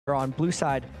on blue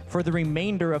side for the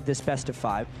remainder of this best of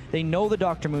 5. They know the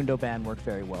Dr. Mundo ban worked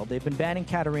very well. They've been banning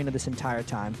Katarina this entire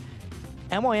time.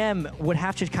 MYM would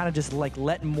have to kind of just like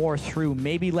let more through,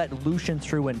 maybe let Lucian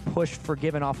through and push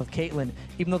Forgiven off of Caitlyn,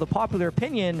 even though the popular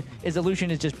opinion is that Lucian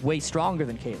is just way stronger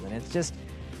than Caitlyn.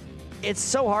 It's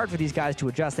so hard for these guys to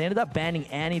adjust. They ended up banning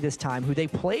Annie this time, who they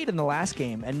played in the last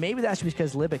game, and maybe that's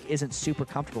because Libic isn't super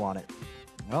comfortable on it.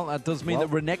 Well, that does mean that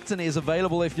Renekton is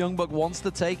available if Youngbuck wants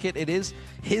to take it. It is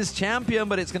his champion,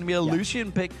 but it's going to be a Lucian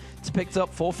pick. It's picked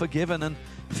up for Forgiven, and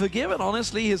Forgiven,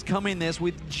 honestly, has come in this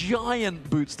with giant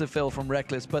boots to fill from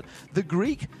Reckless, but the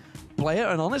Greek player,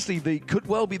 and honestly, they could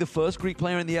well be the first Greek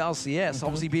player in the LCS,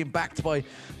 obviously being backed by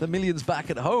the millions back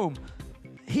at home.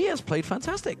 He has played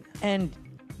fantastic. And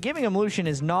giving him Lucian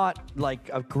is not like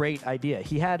a great idea.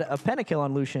 He had a pentakill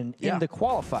on Lucian in the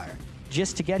qualifier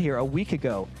just to get here a week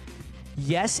ago.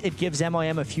 Yes, it gives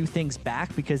MIM a few things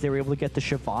back because they were able to get the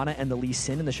Shyvana and the Lee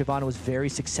Sin, and the Shyvana was very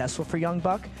successful for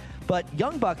Youngbuck. But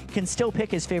Youngbuck can still pick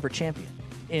his favorite champion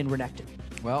in Renekton.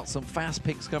 Well, some fast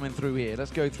picks coming through here.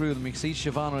 Let's go through them. You can see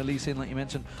Shyvana and Lee Sin, like you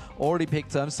mentioned, already picked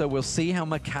them. So we'll see how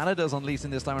Makana does on Lee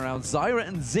Sin this time around. Zyra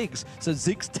and Ziggs. So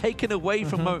Ziggs taken away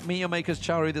from Meteor Maker's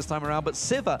Charu this time around, but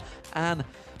Sivir and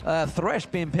Thresh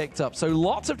being picked up. So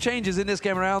lots of changes in this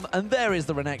game around, and there is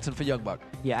the Renekton for Youngbuck.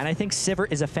 Yeah, and I think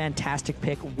Sivir is a fantastic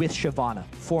pick with Shyvana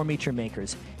for Meteor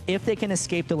Makers. If they can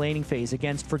escape the laning phase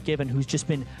against Forgiven, who's just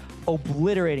been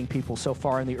obliterating people so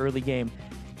far in the early game,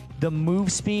 the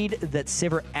move speed that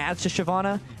Sivir adds to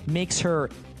Shyvana makes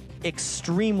her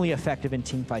extremely effective in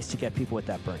teamfights to get people with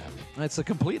that burnout. It's a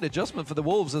complete adjustment for the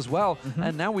Wolves as well.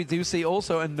 And now we do see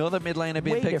also another mid laner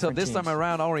being picked up. This time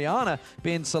around, Orianna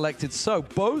being selected. So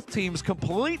both teams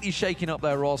completely shaking up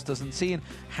their rosters and seeing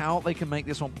how they can make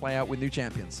this one play out with new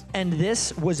champions. And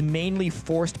this was mainly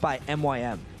forced by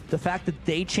MYM. The fact that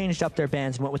they changed up their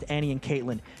bans and went with Annie and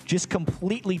Caitlyn just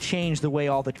completely changed the way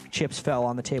all the chips fell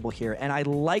on the table here. And I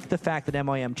like the fact that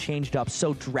MYM changed up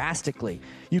so drastically.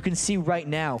 You can see right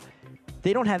now,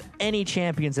 they don't have any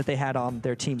champions that they had on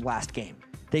their team last game.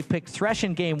 They picked Thresh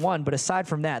in game 1, but aside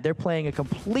from that, they're playing a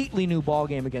completely new ball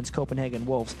game against Copenhagen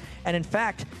Wolves. And in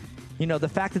fact, you know, the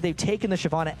fact that they've taken the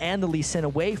Shyvana and the Lee Sin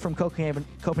away from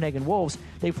Copenhagen Wolves,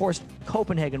 they forced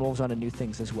Copenhagen Wolves onto new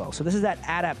things as well. So this is that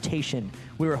adaptation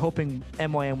we were hoping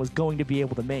MYM was going to be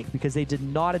able to make, because they did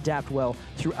not adapt well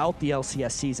throughout the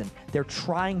LCS season. They're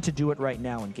trying to do it right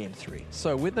now in Game 3.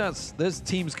 So with that, this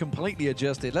team's completely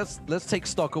adjusted. Let's take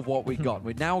stock of what we got.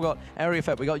 We've now got area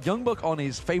effect. We got Youngbuck on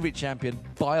his favorite champion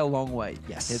by a long way.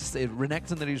 Yes. It's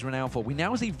Renekton that he's renowned for. We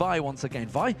now see Vi once again.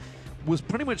 Vi was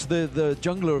pretty much the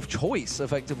jungler of choice,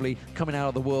 effectively, coming out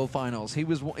of the World Finals. He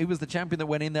was the champion that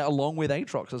went in there along with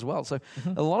Aatrox as well. So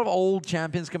a lot of old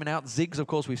champions coming out. Ziggs, of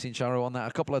course, we've seen Charu on that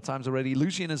a couple of times already.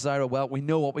 Lucian and Zyra, well, we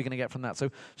know what we're going to get from that. So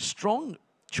strong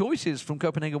choices from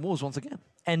Copenhagen Wolves once again.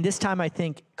 And this time I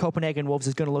think Copenhagen Wolves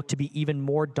is going to look to be even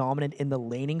more dominant in the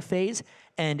laning phase.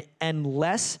 And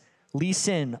unless Lee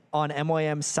Sin on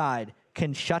MYM's side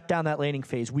can shut down that laning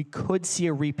phase, we could see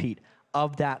a repeat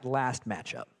of that last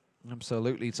matchup.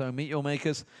 Absolutely. So Meteor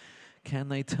Makers, can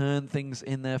they turn things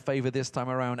in their favor this time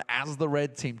around as the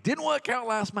red team? Didn't work out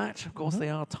last match. Of course, they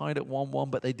are tied at 1-1,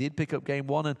 but they did pick up game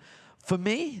 1. And for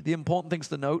me, the important things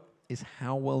to note is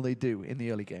how well they do in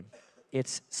the early game.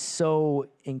 It's so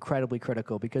incredibly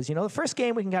critical because, you know, the first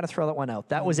game, we can kind of throw that one out.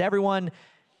 That was everyone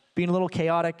being a little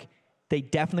chaotic. They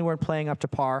definitely weren't playing up to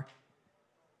par.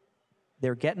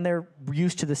 They're getting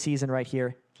used to the season right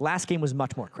here. Last game was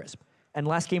much more crisp. And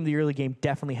last game, the early game,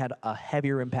 definitely had a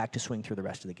heavier impact to swing through the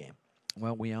rest of the game.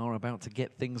 Well, we are about to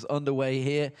get things underway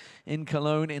here in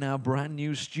Cologne in our brand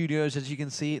new studios. As you can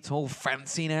see, it's all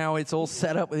fancy now. It's all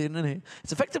set up within it.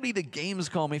 It's effectively the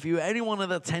Gamescom. If anyone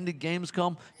that attended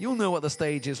Gamescom, you'll know what the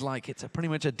stage is like. It's a pretty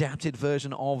much adapted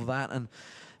version of that. And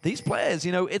these players,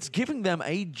 you know, it's giving them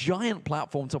a giant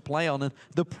platform to play on, and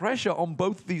the pressure on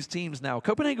both of these teams now.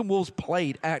 Copenhagen Wolves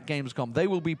played at Gamescom. They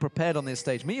will be prepared on this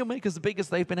stage. Meteor Makers, the biggest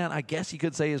they've been at, I guess you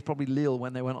could say, is probably Lille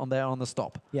when they went on there on the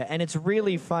stop. Yeah, and it's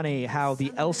really funny how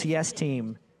the LCS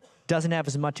team doesn't have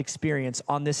as much experience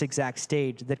on this exact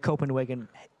stage that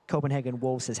Copenhagen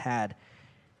Wolves has had.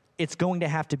 It's going to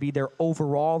have to be their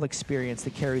overall experience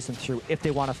that carries them through if they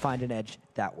want to find an edge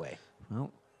that way. Well,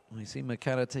 we see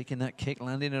Makata taking that kick,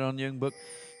 landing it on Youngbuck.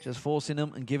 just forcing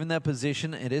them and giving their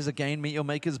position. It is, again, Meteor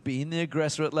Makers being the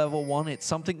aggressor at level 1. It's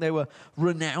something they were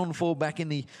renowned for back in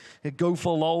the Go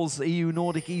for LOL's EU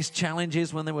Nordic East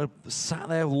challenges when they were sat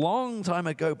there a long time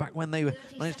ago, back when they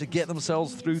managed to get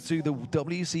themselves through to the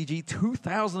WCG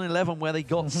 2011, where they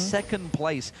got second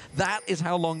place. That is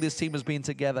how long this team has been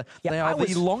together. Yeah, they are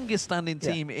the longest standing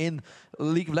team in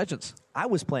League of Legends. I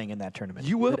was playing in that tournament.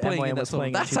 You were playing in that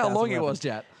tournament. That's how long it was,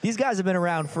 Jat. These guys have been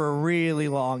around for a really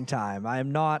long time. I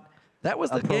am not. That was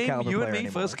the game you and me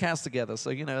first cast together. So,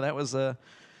 you know, that was a.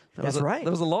 That's right.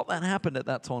 There was a lot that happened at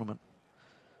that tournament.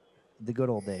 The good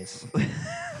old days.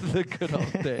 The good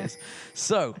old days.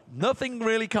 So, nothing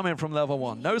really coming from level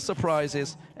 1. No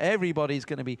surprises. Everybody's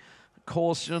going to be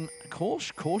cautious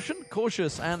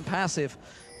and passive.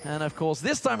 And, of course,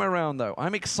 this time around, though,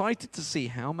 I'm excited to see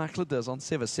how Makler does on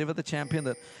Sivir. Sivir, the champion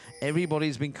that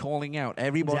everybody's been calling out.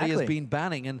 Everybody has been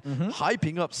banning and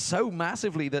hyping up so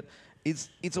massively that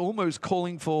it's almost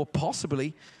calling for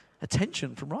possibly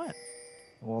attention from Riot.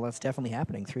 Well, that's definitely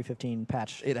happening. 3.15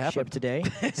 patch it happened shipped today.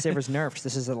 Sivir's nerfed.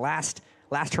 This is the last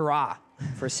hurrah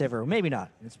for Sivir. Maybe not.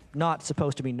 It's not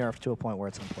supposed to be nerfed to a point where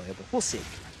it's unplayable. We'll see.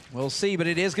 We'll see, but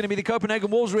it is going to be the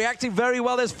Copenhagen Wolves reacting very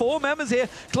well. There's 4 members here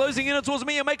closing in towards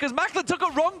Meteor Makers. Makler took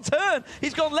a wrong turn.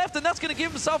 He's gone left, and that's going to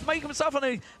make himself on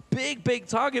a big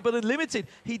target, but unlimited.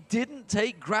 He didn't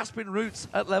take grasping roots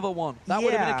at level 1. That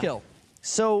would have been a kill.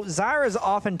 So Zyras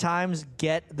oftentimes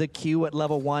get the Q at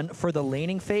level 1 for the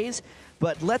laning phase,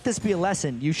 but let this be a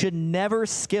lesson. You should never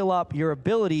skill up your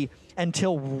ability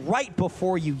until right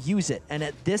before you use it. And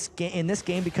in this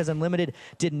game, because Unlimited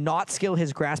did not skill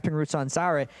his grasping roots on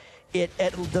Zyra, it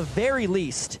at the very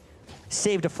least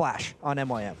saved a flash on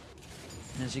MYM.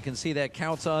 As you can see there,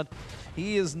 Coutard,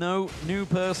 he is no new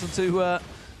person to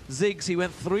Ziggs. He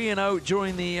went 3-0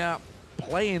 during the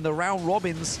play in the round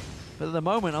robins. But at the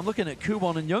moment, I'm looking at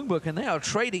Kubon and Youngbook, and they are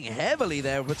trading heavily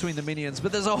there between the minions.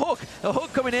 But there's a hook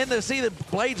coming in. They see the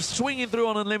blade swinging through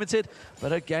on Unlimited.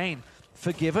 But again,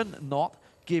 Forgiven not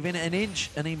giving an inch,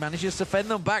 and he manages to fend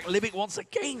them back. Libic once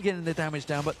again getting the damage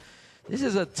down, but this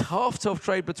is a tough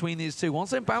trade between these two. Once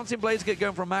them bouncing blades get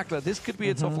going from Makler, this could be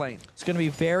a tough lane. It's going to be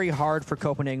very hard for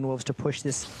Copenhagen Wolves to push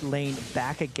this lane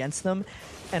back against them,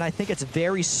 and I think it's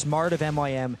very smart of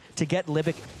MYM to get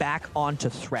Libic back onto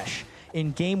Thresh.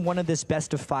 In game 1 of this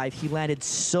best of 5, he landed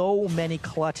so many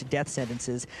clutch death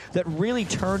sentences that really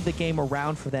turned the game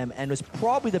around for them and was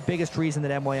probably the biggest reason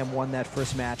that MYM won that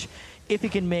first match. If he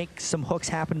can make some hooks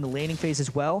happen in the laning phase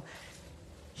as well,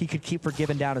 he could keep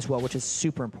Forgiven down as well, which is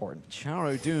super important.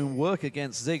 Charo doing work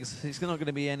against Ziggs. He's not going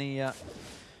to be any...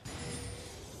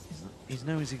 He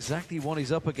knows exactly what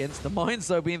he's up against. The mines,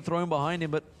 though, being thrown behind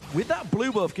him. But with that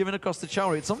blue buff given across to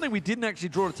Charo, it's something we didn't actually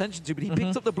draw attention to, but he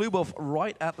picked up the blue buff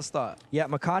right at the start. Yeah,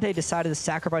 Makate decided to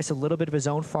sacrifice a little bit of his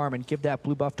own farm and give that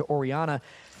blue buff to Orianna.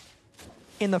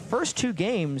 In the first 2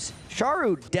 games,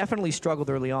 Charo definitely struggled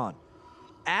early on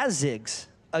as Ziggs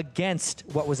against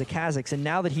what was a Kha'Zix, and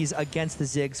now that he's against the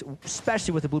Ziggs,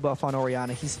 especially with the blue buff on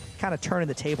Orianna, he's kind of turning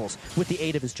the tables with the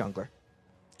aid of his jungler.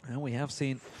 And we have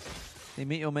seen the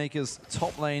Meteor Makers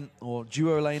top lane, or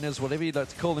duo laners, whatever you'd like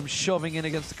to call them, shoving in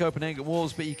against the Copenhagen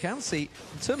Wolves. But you can see,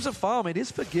 in terms of farm, it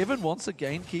is Forgiven once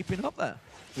again keeping up there.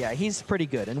 Yeah, he's pretty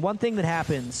good. And one thing that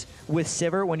happens with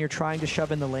Sivir when you're trying to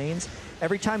shove in the lanes,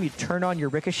 every time you turn on your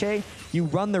Ricochet, you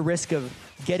run the risk of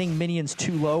getting minions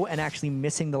too low and actually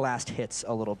missing the last hits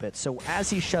a little bit. So as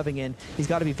he's shoving in, he's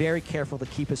got to be very careful to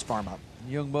keep his farm up.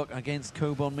 Youngbuck against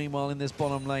Kobon, meanwhile, in this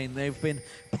bottom lane. They've been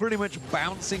pretty much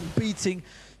bouncing, beating,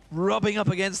 rubbing up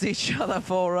against each other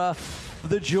for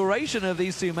the duration of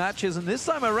these 2 matches. And this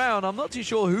time around, I'm not too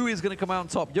sure who is going to come out on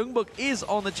top. Youngbuck is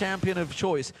on the champion of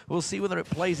choice. We'll see whether it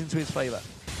plays into his favor.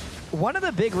 One of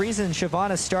the big reasons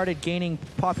Shyvana started gaining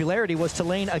popularity was to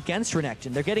lane against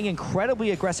Renekton. They're getting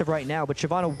incredibly aggressive right now, but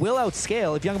Shyvana will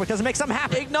outscale if Youngbuck doesn't make something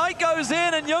happen. Ignite goes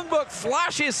in, and Youngbuck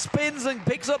flashes, spins, and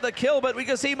picks up the kill, but we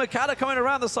can see Makata coming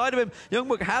around the side of him.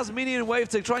 Youngbuck has minion wave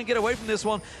to try and get away from this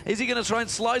one. Is he going to try and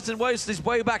slice and waste his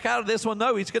way back out of this one?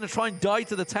 No, he's going to try and die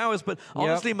to the towers, but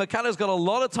honestly, Makata's got a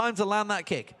lot of time to land that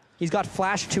kick. He's got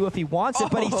flash too if he wants it,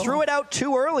 but he threw it out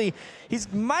too early. He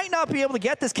might not be able to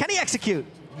get this. Can he execute?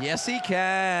 Yes, he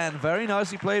can. Very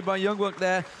nicely played by Youngbuck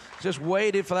there. just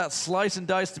waited for that slice and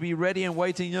dice to be ready and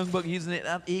waiting. Youngbuck using it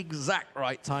at the exact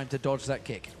right time to dodge that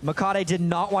kick. Makabe did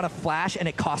not want to flash, and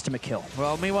it cost him a kill.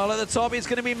 Well, meanwhile, at the top, it's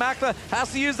going to be Makler.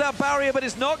 Has to use that barrier, but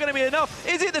it's not going to be enough.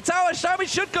 Is it the tower? Xiaomi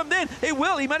should come in. It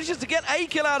will. He manages to get a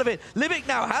kill out of it. Libic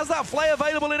now has that flay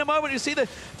available in a moment. You see the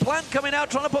plant coming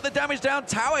out, trying to put the damage down.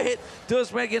 Tower hit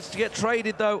does gets to get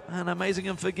traded, though. And Amazing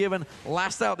Unforgiven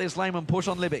last out this lane and push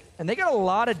on Libic. And they got a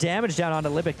lot of damage down onto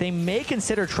Libic. They may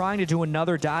consider trying to do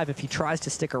another dive if he tries to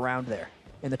stick around there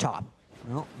in the top.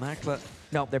 Well, Makler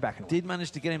no, they're back in. Did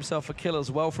manage to get himself a kill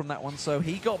as well from that one, so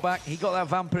he got back. He got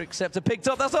that Vampiric Scepter picked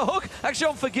up. That's a hook.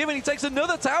 Actually, Unforgiven. He takes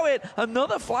another tower hit,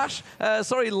 another flash.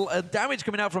 Damage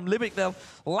coming out from Libic. They're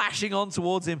lashing on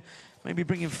towards him. Maybe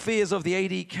bringing fears of the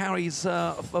AD carries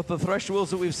of the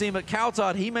Thresholds that we've seen. But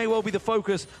Coulthard, he may well be the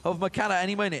focus of Makata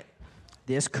any minute.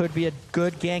 This could be a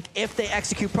good gank if they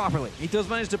execute properly. He does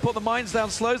manage to put the mines down,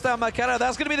 slows down Makata.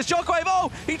 That's going to be the shockwave.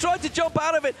 Oh, he tried to jump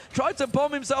out of it, tried to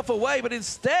bomb himself away, but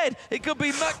instead it could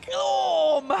be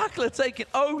Makler taking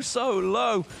oh so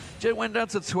low. Just went down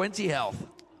to 20 health.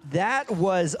 That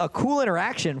was a cool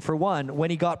interaction, for one,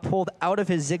 when he got pulled out of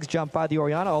his Ziggs jump by the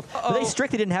Orianna ult, but they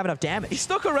strictly didn't have enough damage. He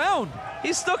stuck around.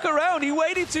 He stuck around. He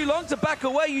waited too long to back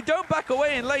away. You don't back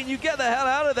away in lane. You get the hell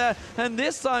out of there. And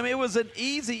this time, it was an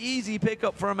easy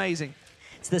pickup for Amazing.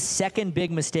 It's the second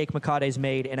big mistake Makade's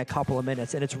made in a couple of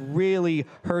minutes, and it's really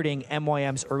hurting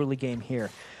MYM's early game here.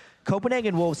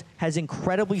 Copenhagen Wolves has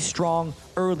incredibly strong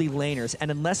early laners,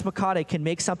 and unless Makade can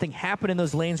make something happen in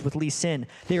those lanes with Lee Sin,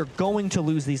 they are going to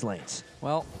lose these lanes.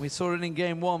 Well, we saw it in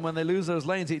game one. When they lose those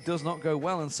lanes, it does not go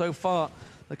well, and so far,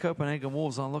 the Copenhagen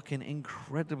Wolves are looking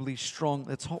incredibly strong.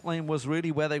 The top lane was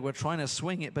really where they were trying to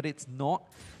swing it, but it's not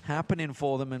happening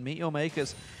for them, and Meteor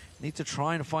Makers need to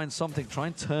try and find something, try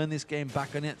and turn this game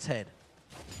back on its head.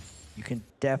 You can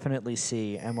definitely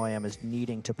see MYM is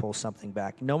needing to pull something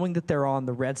back. Knowing that they're on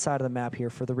the red side of the map here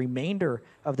for the remainder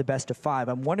of the best of 5,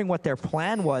 I'm wondering what their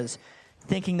plan was,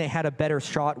 thinking they had a better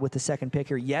shot with the second pick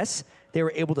here. Yes, they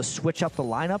were able to switch up the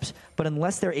lineups, but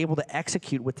unless they're able to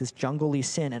execute with this jungle Lee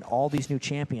Sin and all these new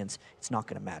champions, it's not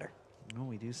going to matter. No,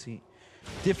 we do see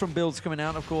different builds coming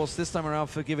out, of course. This time around,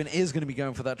 Forgiven is going to be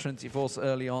going for that Trinity Force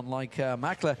early on, like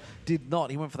Makler did not.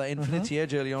 He went for that Infinity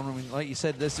Edge early on. I mean, like you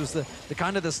said, this was the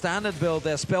kind of the standard build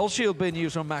there. Spell Shield being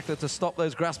used on Makler to stop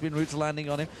those grasping roots landing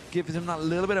on him, gives him that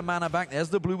little bit of mana back. There's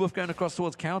the blue buff going across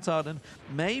towards Coulthard, and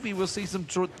maybe we'll see some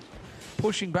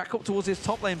pushing back up towards his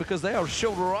top lane because they are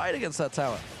shoulder right against that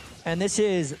tower. And this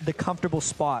is the comfortable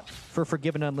spot for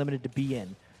Forgiven Unlimited to be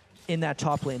in that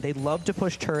top lane. They love to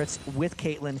push turrets with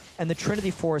Caitlyn, and the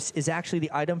Trinity Force is actually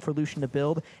the item for Lucian to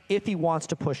build if he wants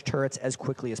to push turrets as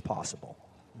quickly as possible.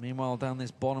 Meanwhile, down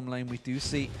this bottom lane, we do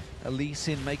see Lee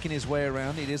Sin making his way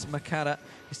around. It is Makata.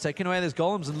 He's taking away those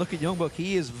golems, and look at Youngbuck.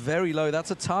 He is very low.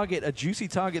 That's a target, a juicy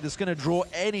target that's going to draw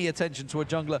any attention to a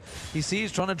jungler. You see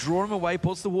he's trying to draw him away,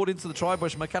 puts the ward into the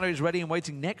tri-bush. Makata is ready and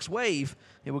waiting. Next wave,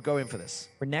 he will go in for this.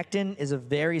 Renekton is a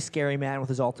very scary man with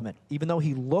his ultimate. Even though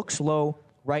he looks low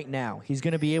right now, he's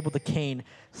going to be able to cane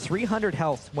 300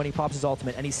 health when he pops his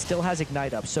ultimate, and he still has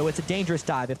Ignite up, so it's a dangerous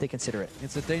dive if they consider it.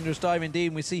 It's a dangerous dive indeed,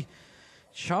 and we see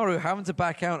Charu having to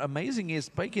back out. Amazing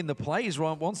is making the plays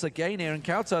once again here, and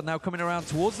Coulthard now coming around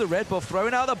towards the red buff,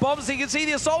 throwing out the bombs. You can see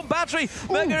the Assault Battery.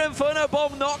 Mega Inferno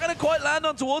Bomb not going to quite land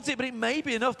on towards it, but it may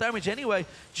be enough damage anyway.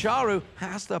 Charu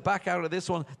has to back out of this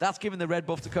one. That's giving the red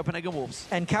buff to Copenhagen Wolves.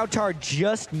 And Coulthard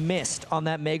just missed on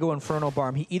that Mega Inferno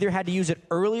Bomb. He either had to use it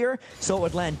earlier so it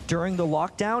would land during the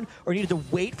lockdown, or needed to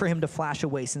wait for him to flash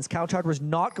away, since Coulthard was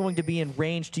not going to be in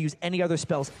range to use any other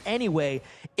spells anyway.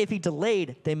 If he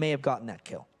delayed, they may have gotten that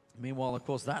kill. Meanwhile, of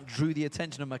course, that drew the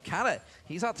attention of Makata.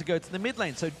 He's had to go to the mid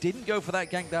lane, so didn't go for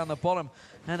that gank down the bottom.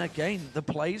 And again, the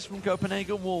plays from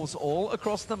Copenhagen Wolves all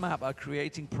across the map are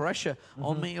creating pressure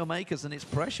on Meteor Makers, and it's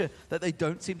pressure that they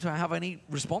don't seem to have any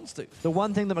response to. The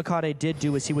one thing that Makade did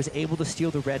do is he was able to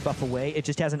steal the red buff away. It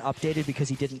just hasn't updated because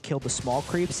he didn't kill the small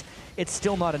creeps. It's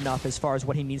still not enough as far as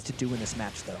what he needs to do in this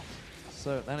match, though.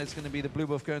 So then it's going to be the blue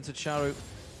buff going to Charu.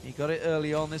 He got it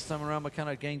early on. This time around, Makata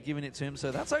again giving it to him.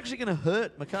 So that's actually going to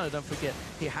hurt Makata, don't forget.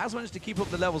 He has managed to keep up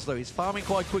the levels, though. He's farming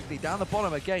quite quickly. Down the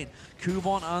bottom again,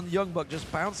 Kubon and Youngbuck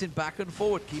just bouncing back and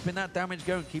forward, keeping that damage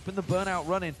going, keeping the burnout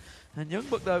running. And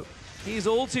Youngbuck, though, he's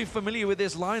all too familiar with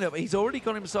this lineup. He's already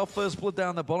got himself first blood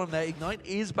down the bottom there. Ignite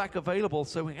is back available,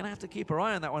 so we're going to have to keep our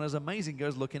eye on that one as Amazing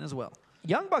goes looking as well.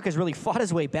 Youngbuck has really fought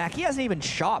his way back. He hasn't even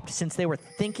shopped since they were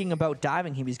thinking about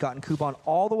diving him. He's gotten Kubon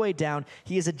all the way down.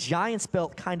 He is a Giant's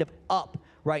Belt kind of up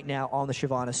right now on the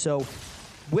Shyvana. So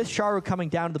with Charu coming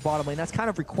down to the bottom lane, that's kind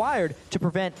of required to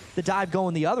prevent the dive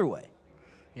going the other way.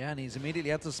 Yeah, and he's immediately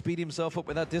had to speed himself up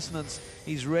with that dissonance.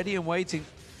 He's ready and waiting.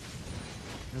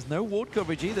 There's no ward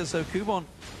coverage either, so Kubon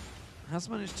has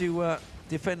managed to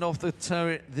defend off the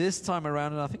turret this time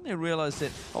around, and I think they realized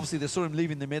it. Obviously, they saw him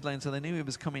leaving the mid lane, so they knew he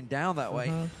was coming down that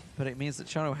way. But it means that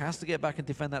Charo has to get back and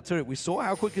defend that turret. We saw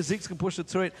how quick Ziggs can push the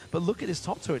turret, but look at his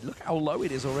top turret. Look how low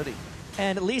it is already.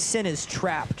 And Lee Sin is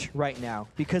trapped right now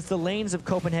because the lanes of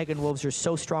Copenhagen Wolves are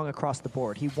so strong across the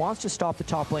board. He wants to stop the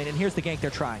top lane, and here's the gank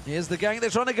they're trying. Here's the gank. They're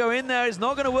trying to go in there. It's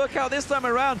not going to work out this time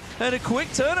around. And a quick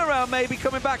turnaround maybe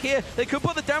coming back here. They could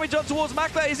put the damage on towards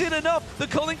Makler. Is it enough? The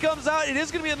culling comes out. It is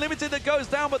going to be Unlimited that goes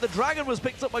down, but the Dragon was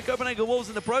picked up by Copenhagen Wolves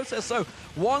in the process. So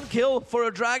 1 kill for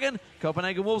a Dragon.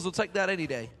 Copenhagen Wolves will take that any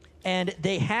day. And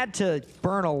they had to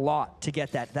burn a lot to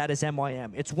get that. That is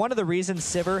MYM. It's one of the reasons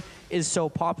Sivir is so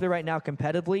popular right now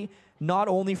competitively, not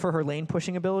only for her lane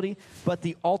pushing ability, but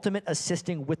the ultimate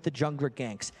assisting with the jungler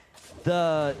ganks.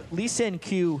 The Lee Sin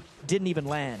Q didn't even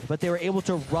land, but they were able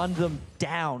to run them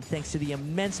down thanks to the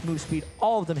immense move speed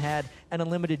all of them had, and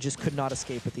Unlimited just could not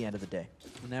escape at the end of the day.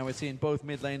 And now we're seeing both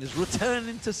mid laners return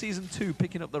into Season 2,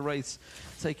 picking up the race,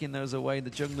 taking those away. The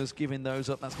junglers giving those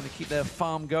up. That's going to keep their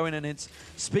farm going. And it's,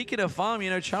 speaking of farm, you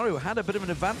know, Charu had a bit of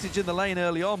an advantage in the lane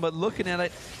early on, but looking at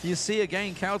it, you see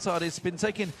again, Kautar has been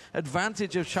taking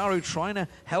advantage of Charu trying to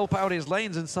help out his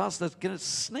lanes and starts to get a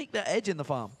snake that edge in the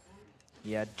farm.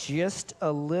 Yeah, just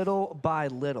a little by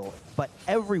little, but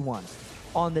everyone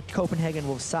on the Copenhagen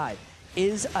Wolves side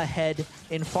is ahead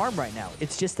in farm right now.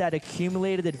 It's just that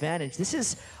accumulated advantage. This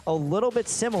is a little bit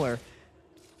similar,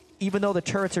 even though the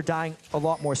turrets are dying a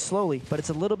lot more slowly, but it's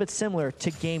a little bit similar to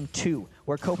Game 2,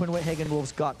 where Copenhagen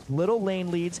Wolves got little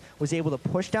lane leads, was able to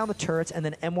push down the turrets, and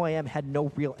then MYM had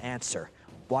no real answer.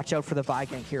 Watch out for the Vi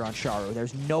gank here on Charu.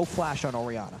 There's no flash on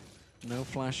Orianna. No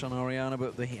flash on Orianna,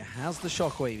 but he has the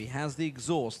shockwave, he has the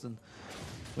exhaust, and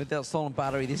with that stolen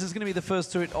battery, this is going to be the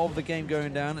first turret of the game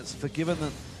going down. It's Forgiven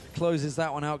that closes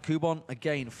that one out. Kubon,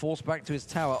 again, forced back to his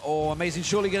tower. Oh, Amazing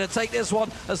surely going to take this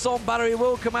one. Assault battery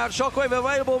will come out. Shockwave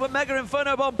available, but Mega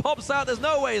Inferno Bomb pops out. There's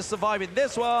no way of surviving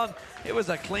this one. It was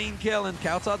a clean kill, and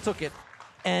Kautar took it.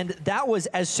 And that was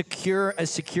as secure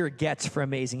gets for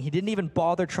Amazing. He didn't even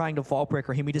bother trying to Vault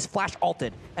Breaker him. He just flash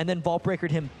ulted and then Vault Breakered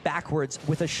him backwards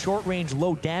with a short-range,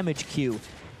 low-damage Q.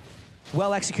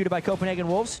 Well executed by Copenhagen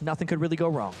Wolves. Nothing could really go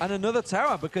wrong. And another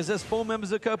tower, because there's 4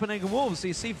 members of Copenhagen Wolves. So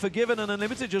you see Forgiven and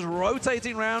Unlimited just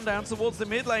rotating around down towards the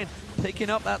mid lane,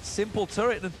 picking up that simple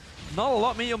turret. And not a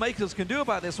lot Meteor Makers can do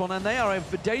about this one, and they are in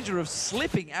danger of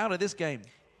slipping out of this game.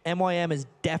 MYM is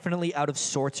definitely out of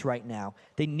sorts right now.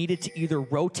 They needed to either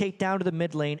rotate down to the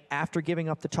mid lane after giving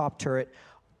up the top turret,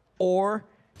 or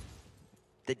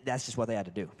that's just what they had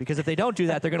to do. Because if they don't do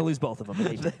that, they're going to lose both of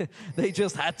them. They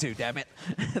just had to, damn it.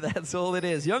 That's all it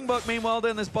is. Youngbuck, meanwhile,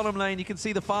 down this bottom lane, you can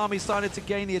see the farm. He's started to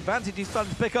gain the advantage. He's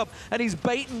starting to pick up, and he's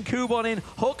baiting Kubon in.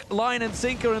 Hook, line, and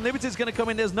sinker. Unlimited's going to come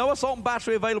in. There's no assault and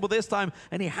battery available this time,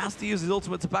 and he has to use his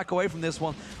ultimate to back away from this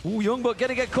one. Ooh, Youngbuck going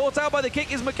to get caught out by the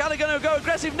kick. Is Makala going to go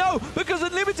aggressive? No, because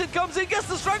Unlimited comes in, gets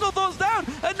the Stranglethorns down,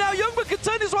 and now Youngbuck can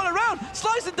turn this one around.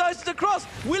 Slice and dice it across.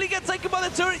 Will he get taken by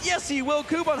the turret? Yes, he will.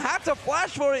 Kubon had to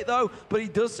flash for it, though, but he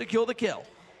does secure the kill.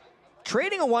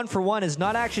 Trading a 1-for-1 is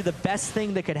not actually the best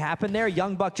thing that could happen there.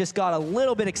 Youngbuck just got a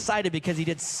little bit excited because he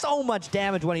did so much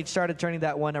damage when he started turning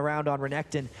that one around on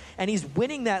Renekton. And he's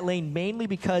winning that lane mainly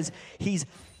because he's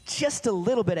just a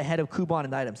little bit ahead of Kubon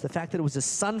in items. The fact that it was a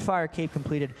Sunfire Cape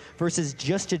completed versus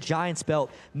just a Giant's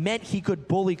Belt meant he could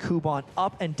bully Kubon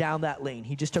up and down that lane.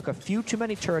 He just took a few too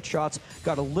many turret shots,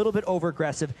 got a little bit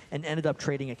over-aggressive, and ended up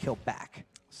trading a kill back.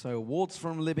 So wards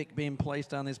from Libic being placed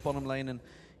down this bottom lane, and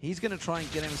he's going to try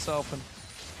and get himself and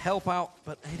help out,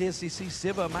 but it is, you see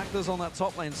Sivir, Magda's on that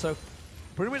top lane, so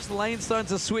pretty much the lane's starting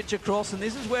to switch across, and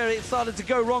this is where it started to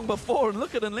go wrong before. And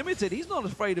look at Unlimited, he's not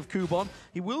afraid of Kubon.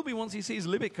 He will be once he sees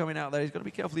Libic coming out there. He's got to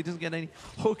be careful he doesn't get any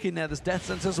hook in there. There's Death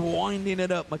Sentence winding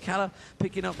it up. Makala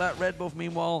picking up that red buff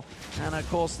meanwhile, and of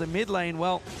course the mid lane,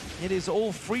 well, it is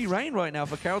all free reign right now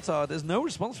for Kautar. There's no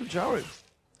response from Charu.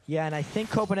 Yeah, and I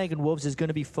think Copenhagen Wolves is going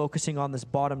to be focusing on this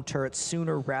bottom turret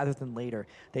sooner rather than later.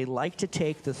 They like to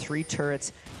take the 3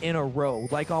 turrets in a row,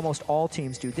 like almost all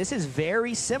teams do. This is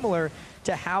very similar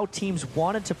to how teams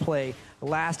wanted to play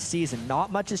last season.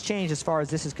 Not much has changed as far as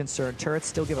this is concerned. Turrets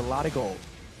still give a lot of gold.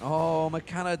 Oh,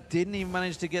 Makana didn't even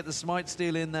manage to get the smite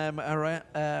steal in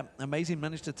there. Amazing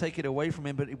managed to take it away from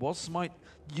him, but it was smite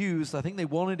used. I think they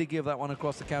wanted to give that one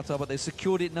across the Kautar, but they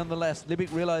secured it nonetheless.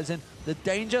 Libic realizing the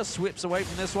danger, swips away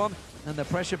from this one, and the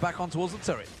pressure back on towards the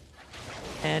turret.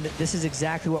 And this is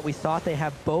exactly what we thought. They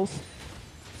have both.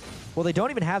 Well, they don't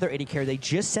even have their AD carry. They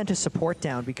just sent a support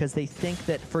down because they think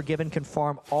that Forgiven can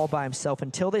farm all by himself.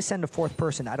 Until they send a 4th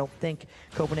person, I don't think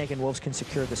Copenhagen Wolves can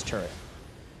secure this turret.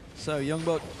 So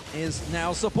Youngbuck is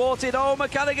now supported. Oh,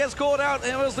 McCann gets caught out.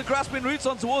 It was the grasping roots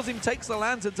on towards him, takes the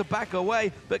lantern to back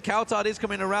away. But Coulthard is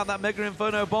coming around. That Mega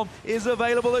Inferno bomb is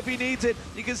available if he needs it.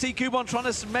 You can see Kubon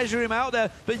trying to measure him out there,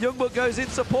 but Youngbuck goes in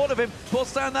support of him,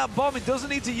 puts down that bomb. He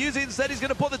doesn't need to use it. Instead, he's going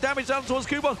to put the damage down towards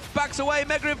Kubon. Backs away.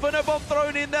 Mega Inferno bomb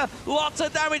thrown in there. Lots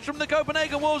of damage from the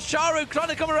Copenhagen Wolves. Charu trying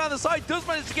to come around the side. Does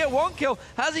manage to get one kill.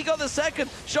 Has he got the second?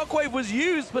 Shockwave was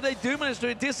used, but they do manage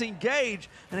to disengage.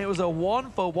 And it was a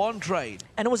 1-for-1 trade.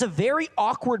 And it was a very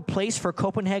awkward place for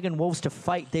Copenhagen Wolves to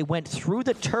fight. They went through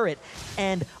the turret,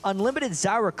 and Unlimited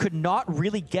Zyra could not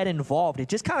really get involved. It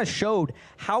just kind of showed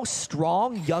how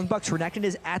strong Youngbuck's Renekton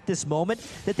is at this moment,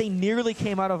 that they nearly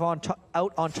came out on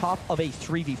top of a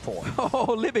 3v4.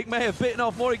 Oh, Libic may have bitten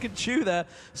off more he can chew there.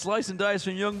 Slice and dice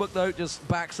from Youngbuck, though, just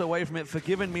backs away from it.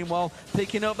 Forgiven, meanwhile,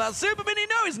 picking up that super mini.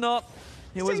 No, he's not.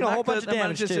 It was a whole bunch of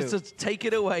damage just to take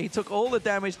it away. He took all the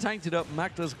damage, tanked it up.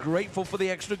 Makler's grateful for the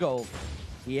extra gold.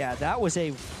 Yeah, that was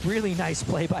a really nice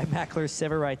play by Mackler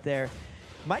Sivir right there.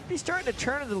 Might be starting to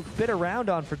turn a little bit around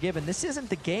on Forgiven. This isn't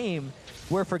the game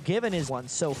where Forgiven is won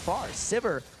so far.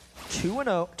 Sivir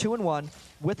 2-1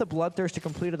 with a Bloodthirster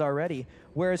completed already,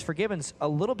 whereas Forgiven's a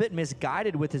little bit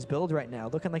misguided with his build right now,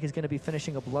 looking like he's going to be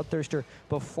finishing a Bloodthirster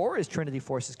before his Trinity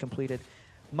Force is completed.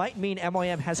 Might mean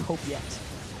MYM has hope yet.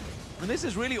 And this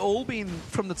has really all been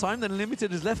from the time that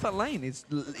Unlimited has left that lane.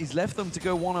 He's left them to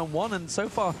go one-on-one, and so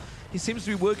far he seems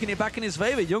to be working it back in his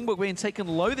favor. Youngbuck being taken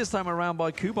low this time around by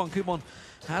Kubon. Kubon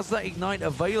has that Ignite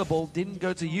available. Didn't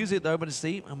go to use it, though, but it's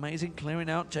amazing clearing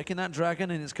out, checking that Dragon,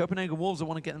 and it's Copenhagen Wolves that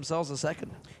want to get themselves a second.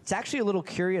 It's actually a little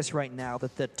curious right now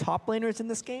that the top laners in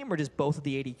this game are just both of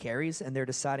the AD carries, and they're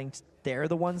deciding they're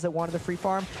the ones that wanted the free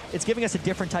farm. It's giving us a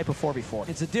different type of 4v4.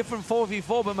 It's a different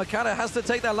 4v4, but Makata has to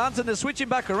take that Lantern. They're switching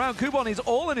back around. Kubon is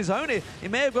all on his own here. He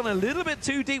may have gone a little bit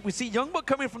too deep. We see Youngbuck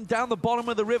coming from down the bottom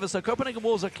of the river, so Copenhagen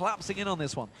Wolves are collapsing in on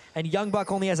this one. And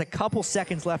Youngbuck only has a couple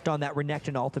seconds left on that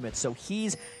Renekton ultimate, so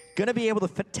he's going to be able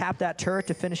to tap that turret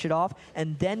to finish it off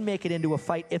and then make it into a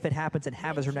fight if it happens and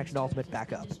have his Renekton ultimate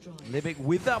back up. Libic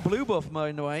with that blue buff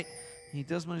mowing away. He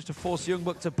does manage to force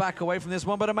Youngbuck to back away from this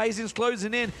one, but Amazing's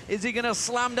closing in. Is he going to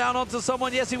slam down onto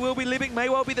someone? Yes, he will be. Libic may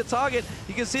well be the target.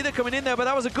 You can see they're coming in there, but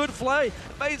that was a good play.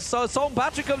 So Salt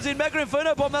Patrick comes in, Mega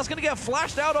Inferno Bomb. That's going to get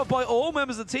flashed out of by all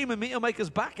members of the team, and Meteor Maker's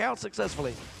back out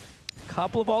successfully.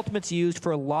 Couple of ultimates used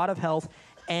for a lot of health,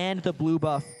 and the blue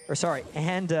buff,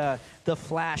 and the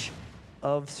flash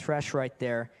of Thresh right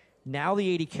there. Now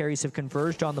the AD carries have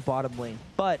converged on the bottom lane,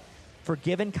 but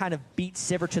Forgiven kind of beat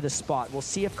Sivir to the spot. We'll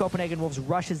see if Copenhagen Wolves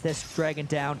rushes this Dragon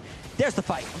down. There's the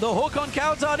fight. The hook on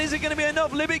Coulthard isn't going to be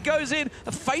enough. Libic goes in,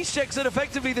 face checks it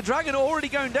effectively. The Dragon already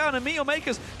going down, and Meteor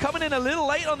Maker's coming in a little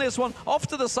late on this one. Off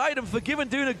to the side, and Forgiven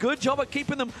doing a good job at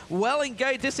keeping them well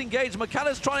engaged, disengaged.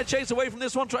 McCanna's trying to chase away from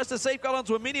this one, tries to safeguard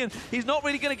onto a minion. He's not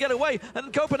really going to get away,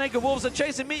 and Copenhagen Wolves are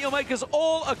chasing Meteor Makers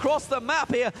all across the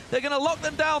map here. They're going to lock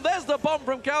them down. There's the bomb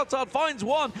from Coulthard, finds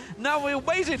one. Now we're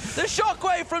waiting. The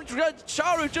shockwave from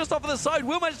Charu just off of the side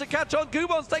will manage to catch on.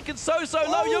 Kubon's taken so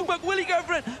low. Youngbuck, will he go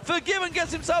for it? Forgiven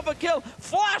gets himself a kill.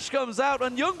 Flash comes out,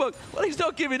 and Youngbuck, well, he's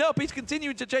not giving up. He's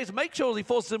continuing to chase, make sure he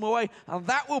forces him away, and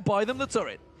that will buy them the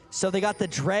turret. So they got the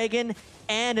Dragon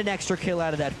and an extra kill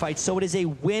out of that fight. So it is a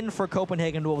win for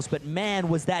Copenhagen Wolves, but man,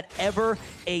 was that ever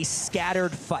a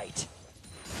scattered fight.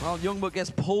 Well, Youngbuck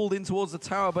gets pulled in towards the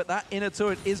tower, but that inner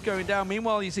turret is going down.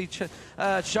 Meanwhile, you see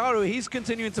Charu, he's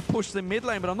continuing to push the mid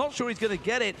lane, but I'm not sure he's going to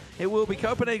get it. It will be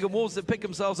Copenhagen Wolves that pick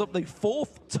themselves up the 4th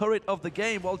turret of the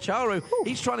game, while Charu,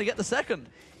 he's trying to get the 2nd.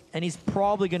 And he's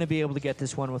probably going to be able to get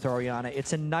this one with Orianna.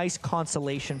 It's a nice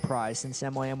consolation prize, since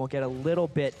MYM will get a little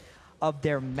bit of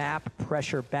their map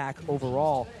pressure back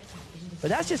overall. But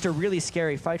that's just a really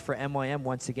scary fight for MYM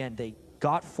once again. They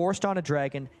got forced on a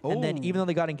Dragon, and then even though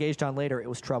they got engaged on later, it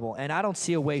was trouble. And I don't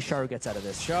see a way Charu gets out of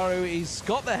this. Charu, he's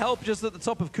got the help just at the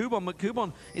top of Kubon, but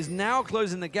Kubon is now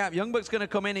closing the gap. Youngbuck's going to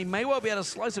come in. He may well be able to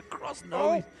slice across.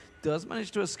 No, he does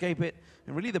manage to escape it.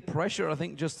 And really the pressure, I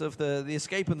think, just of the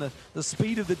escape and the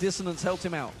speed of the dissonance helped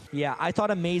him out. Yeah, I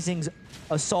thought Amazing's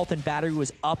Assault and Battery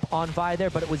was up on Vi there,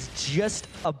 but it was just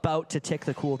about to tick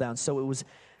the cooldown. So it was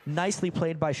nicely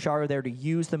played by Charu there to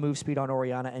use the move speed on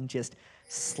Orianna and just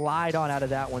slide on out of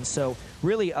that one. So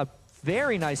really a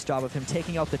very nice job of him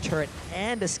taking out the turret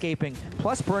and escaping,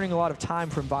 plus burning a lot of time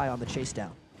from Vi on the chase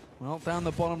down. Well, down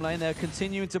the bottom lane, they're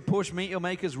continuing to push. Meteor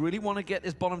Makers really want to get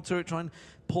this bottom turret, try and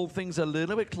pull things a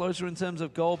little bit closer in terms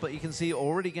of gold, but you can see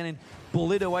already getting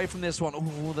bullied away from this one.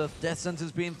 Oh, the Death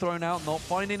Sentence being thrown out, not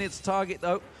finding its target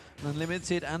though.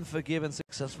 Unlimited and Forgiven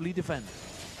successfully defend.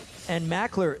 And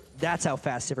Mackler, that's how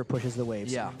fast Sivir pushes the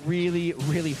waves. Yeah. Really,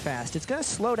 really fast. It's going to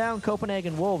slow down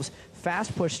Copenhagen Wolves'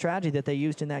 fast push strategy that they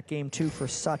used in that game, too, for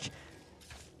such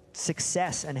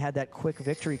success and had that quick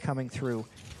victory coming through.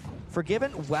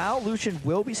 Forgiven, while Lucian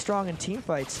will be strong in team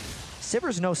fights,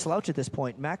 Sivir's no slouch at this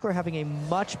point. Mackler having a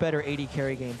much better AD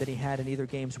carry game than he had in either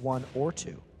games 1 or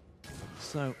 2.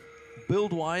 So,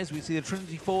 build-wise, we see the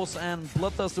Trinity Force and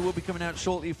Bloodthirster will be coming out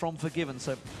shortly from Forgiven.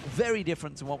 So, very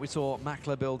different to what we saw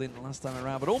Mackler build in last time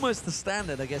around, but almost the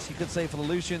standard, I guess you could say, for the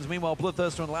Lucians. Meanwhile,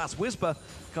 Bloodthirster and Last Whisper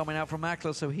coming out from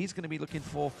Mackler, so he's going to be looking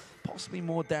for possibly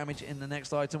more damage in the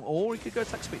next item, or he could go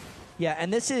attack speed. Yeah,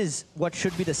 and this is what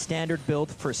should be the standard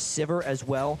build for Sivir as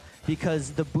well,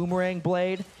 because the Boomerang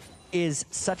Blade is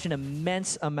such an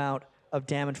immense amount of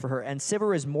damage for her. And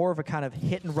Sivir is more of a kind of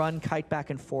hit and run, kite back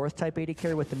and forth type AD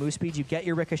carry with the move speeds. You get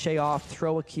your ricochet off,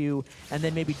 throw a Q, and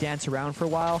then maybe dance around for a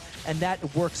while. And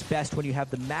that works best when you have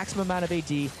the maximum amount of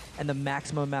AD and the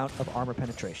maximum amount of armor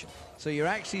penetration. So you're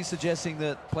actually suggesting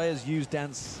that players use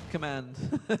dance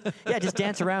command. Yeah, just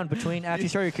dance around between, after you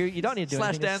start your Q, you don't need to do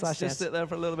anything. Just sit there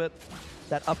for a little bit.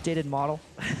 That updated model.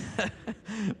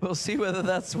 We'll see whether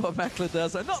that's what Mackler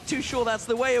does. I'm not too sure that's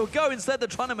the way it would go. Instead, they're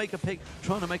trying to make a pick,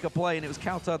 trying to make a play, and it was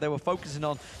Kautar they were focusing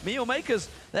on. Meal Makers,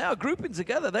 they are grouping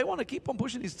together. They want to keep on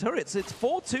pushing these turrets. It's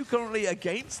 4-2 currently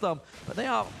against them, but they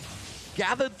are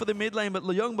gathered for the mid lane, but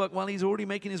Youngbuck, while he's already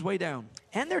making his way down.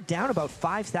 And they're down about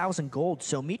 5,000 gold,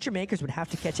 so Meteor Makers would have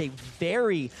to catch a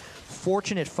very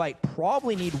fortunate fight,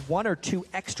 probably need 1 or 2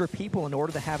 extra people in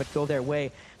order to have it go their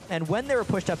way. And when they were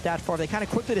pushed up that far, they kind of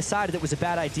quickly decided it was a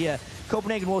bad idea.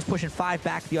 Copenhagen Wolves pushing 5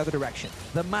 back the other direction.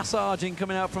 The massaging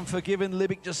coming out from Forgiven.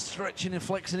 Libic just stretching and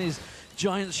flexing his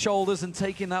giant shoulders and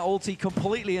taking that ulti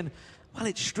completely, and, well,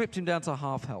 it stripped him down to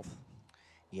half health.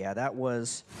 Yeah, that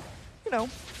was, you know,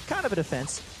 kind of a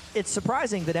defense. It's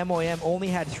surprising that MOM only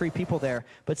had 3 people there,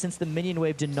 but since the minion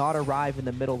wave did not arrive in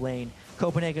the middle lane,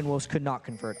 Copenhagen Wolves could not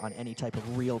convert on any type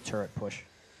of real turret push.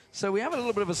 So we have a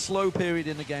little bit of a slow period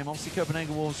in the game. Obviously,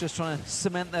 Copenhagen Wolves just trying to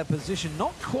cement their position.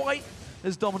 Not quite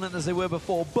as dominant as they were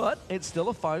before, but it's still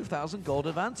a 5,000 gold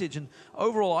advantage. And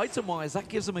overall, item-wise, that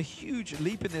gives them a huge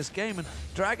leap in this game. And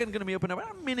Dragon going to be up in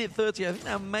about minute 30. I think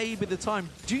that may be the time.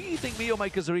 Do you think Meal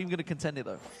Makers are even going to contend it,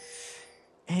 though?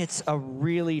 It's a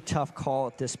really tough call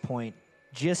at this point.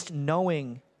 Just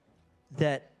knowing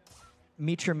that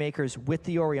Meteor Makers with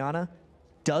the Orianna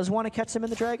does want to catch them in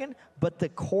the Dragon, but the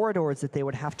corridors that they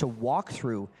would have to walk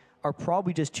through are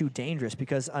probably just too dangerous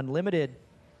because Unlimited,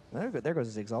 there goes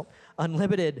his Exalt,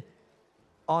 Unlimited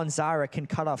on Zyra can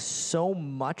cut off so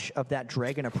much of that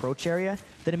Dragon approach area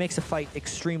that it makes a fight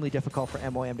extremely difficult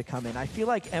for MOM to come in. I feel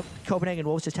like Copenhagen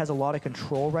Wolves just has a lot of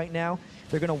control right now.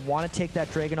 They're going to want to take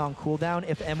that Dragon on cooldown.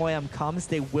 If MOM comes,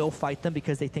 they will fight them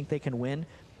because they think they can win.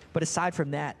 But aside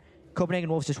from that, Copenhagen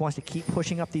Wolves just wants to keep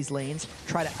pushing up these lanes,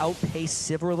 try to outpace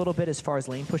Sivir a little bit as far as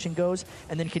lane pushing goes,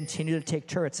 and then continue to take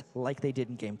turrets like they did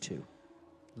in Game 2.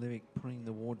 Livic putting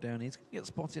the ward down. He's going to get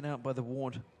spotted out by the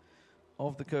ward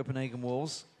of the Copenhagen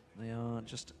Wolves. They are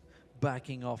just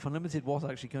backing off. Unlimited was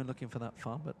actually going looking for that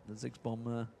farm, but the Ziggs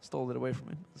bomb stole it away from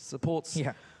him. The supports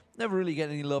never really get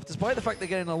any love, despite the fact they're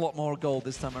getting a lot more gold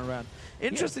this time around.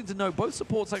 Interesting to note, both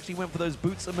supports actually went for those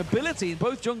boots and mobility, and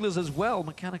both junglers as well.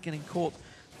 Mechanic getting caught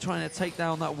trying to take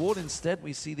down that ward. Instead,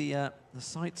 we see the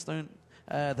Sightstone,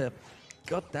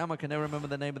 God damn, I can never remember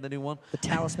the name of the new one. The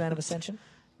Talisman of Ascension?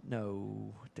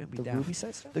 No, don't be the daft. Ruby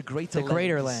Sightstone? The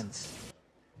Greater Lens.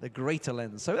 The Greater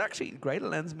Lens. So actually, Greater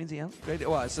Lens means he has greater.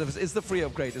 Well, it's the free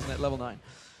upgrade, isn't it? Level 9.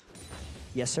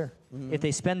 Yes, sir. If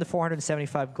they spend the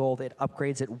 475 gold, it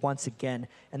upgrades it once again.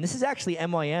 And this is actually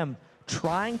MYM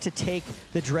trying to take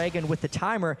the Dragon with the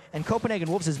timer, and Copenhagen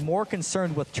Wolves is more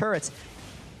concerned with turrets.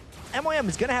 MYM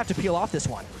is going to have to peel off this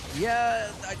one. Yeah,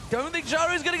 I don't think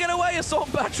Jaro is going to get away.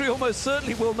 Assault Battery almost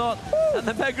certainly will not. And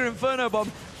the Mega Inferno Bomb.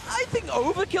 I think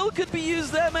Overkill could be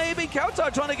used there, maybe.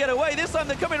 Kautar trying to get away. This time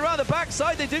they're coming around the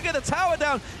backside. They do get the tower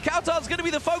down. Kautar's going to be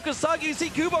the focus target. You see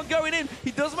Kubon going in.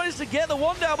 He does manage to get the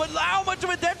one down, but how much of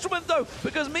a detriment, though?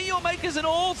 Because Meteor Maker's in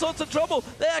all sorts of trouble.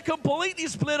 They are completely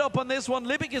split up on this one.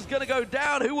 Libic is going to go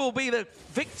down. Who will be the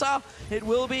victor? It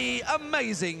will be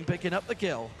Amazing picking up the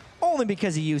kill. Only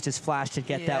because he used his flash to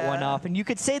get that one off. And you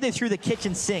could say they threw the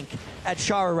kitchen sink at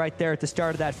Shara right there at the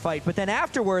start of that fight. But then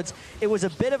afterwards, it was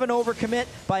a bit of an overcommit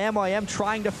by MYM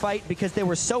trying to fight because they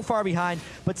were so far behind.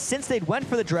 But since they'd went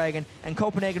for the Dragon and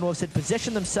Copenhagen Wolves had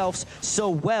positioned themselves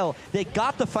so well, they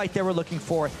got the fight they were looking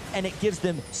for, and it gives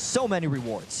them so many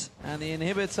rewards. And the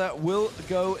inhibitor will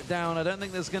go down. I don't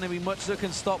think there's going to be much that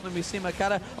can stop them. We see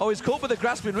Makata. Oh, he's caught with the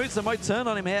grasping roots. They might turn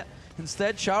on him here.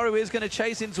 Instead, Charu is going to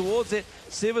chase in towards it.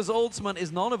 Siva's ultimate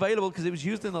is non-available because it was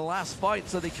used in the last fight,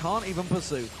 so they can't even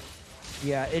pursue.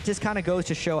 Yeah, it just kind of goes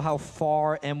to show how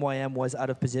far MYM was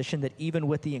out of position, that even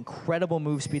with the incredible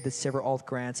move speed that Sivir ult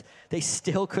grants, they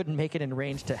still couldn't make it in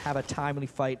range to have a timely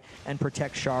fight and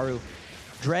protect Charu.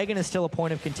 Dragon is still a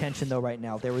point of contention, though, right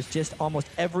now. There was just almost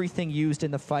everything used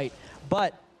in the fight,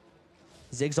 but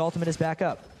Zig's ultimate is back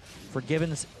up.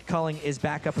 Forgiven's culling is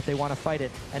back up if they want to fight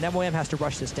it, and MYM has to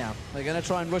rush this down. They're going to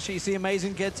try and rush it. You see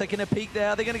Amazing Kid taking a peek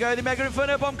there. They're going to go, the Mega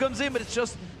Inferno Bomb comes in, but it's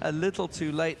just a little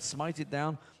too late. Smited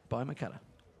down by Makata.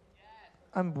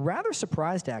 I'm rather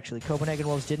surprised, actually, Copenhagen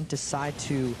Wolves didn't decide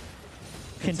to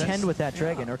contend with that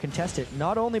Dragon or contest it.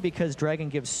 Not only because Dragon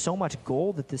gives so much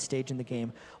gold at this stage in the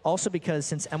game, also because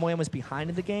since MYM was behind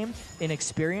in the game, in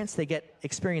experience, they get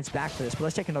experience back for this. But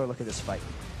let's take another look at this fight.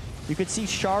 You could see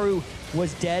Charu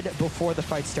was dead before the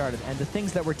fight started, and the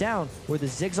things that were down were the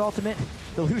Ziggs ultimate,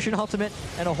 the Lucian ultimate,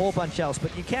 and a whole bunch else.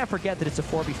 But you can't forget that it's a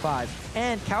 4v5,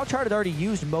 and Couchard had already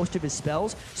used most of his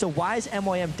spells, so why is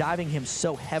MYM diving him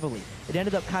so heavily? It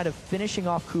ended up kind of finishing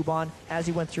off Kuban as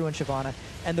he went through in Shyvana,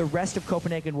 and the rest of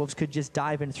Copenhagen Wolves could just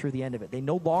dive in through the end of it. They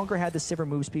no longer had the Sivir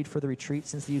move speed for the retreat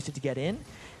since they used it to get in,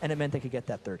 and it meant they could get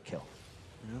that third kill.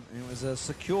 Yeah, it was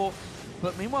secure,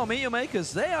 but meanwhile, Meteor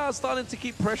Makers, they are starting to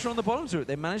keep pressure on the bottom turret.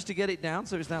 They managed to get it down,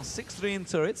 so it's now 6-3 in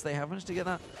turrets. They have managed to get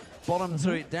that bottom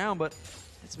turret down, but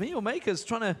it's Meteor Makers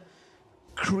trying to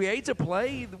create a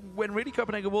play when really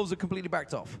Copenhagen Wolves are completely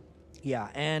backed off. Yeah,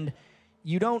 and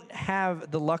you don't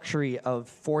have the luxury of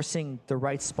forcing the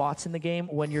right spots in the game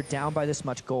when you're down by this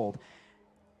much gold.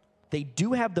 They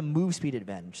do have the move speed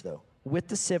advantage, though. With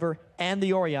the Sivir and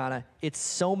the Orianna, it's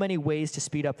so many ways to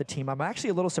speed up the team. I'm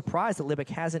actually a little surprised that Libic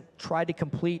hasn't tried to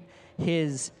complete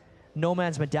his No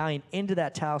Man's Medallion into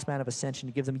that Talisman of Ascension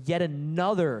to give them yet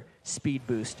another speed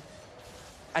boost.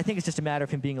 I think it's just a matter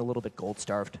of him being a little bit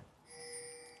gold-starved.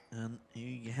 And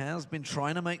he has been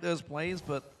trying to make those plays,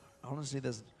 but honestly,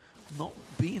 there's not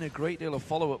been a great deal of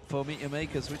follow-up for Meteor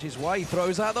Makers, which is why he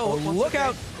throws out the hook. Look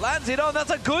out! Lands it on.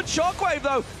 That's a good shockwave,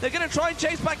 though. They're going to try and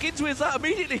chase back into it. That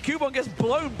immediately Kuban gets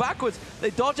blown backwards. They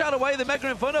dodge out away the Mega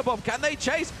Inferno Bomb. Can they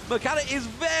chase? Makata is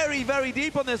very, very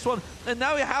deep on this one. And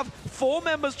now we have 4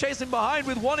 members chasing behind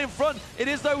with 1 in front. It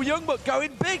is, though, Youngbuk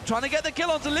going big, trying to get the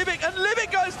kill onto Libic, and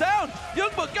Libic goes down.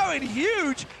 Youngbuk going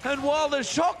huge. And while the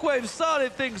shockwave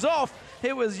started things off,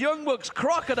 it was Youngbuk's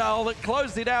Crocodile that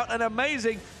closed it out, and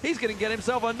amazing. He's going to get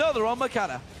himself another on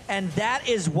Makata. And that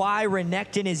is why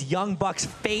Renekton is Youngbuck's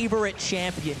favorite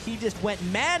champion. He just went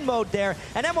man mode there,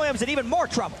 and MYM's in even more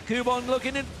trouble. Kuban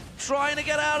looking and trying to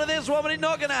get out of this one, but it's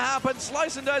not going to happen.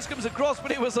 Slice and Dice comes across,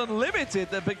 but it was Unlimited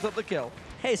that picked up the kill.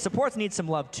 Hey, supports need some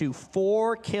love, too.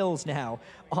 4 kills now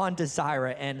on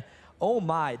Desira, and oh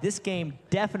my, this game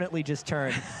definitely just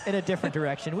turned in a different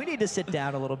direction. We need to sit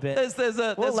down a little bit. There's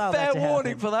fair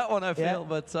warning for that one, I feel.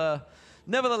 Yeah. But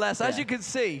nevertheless, as you can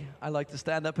see, I like to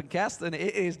stand up and cast, and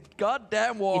it is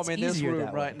goddamn warm in this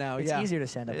room right now. It's easier to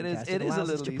stand up and cast. It is a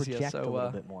little to easier. Project so, a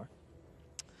little bit more.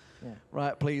 Yeah.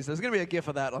 Right, please. There's going to be a GIF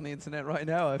of that on the internet right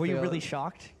now. Were you really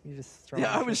shocked? You just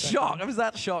yeah, I was shocked. I was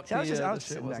that shocked. See, I was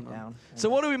sitting back down. So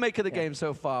what do we make of the game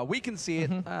so far? We can see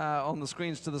it on the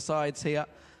screens to the sides here.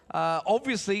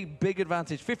 Obviously, big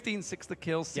advantage. 15-6 the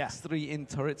kill, 6-3 in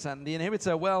turrets, and the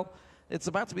inhibitor, well, it's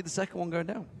about to be the second one going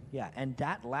down. Yeah, and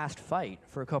that last fight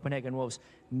for Copenhagen Wolves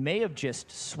may have just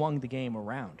swung the game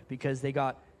around because they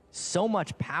got so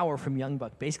much power from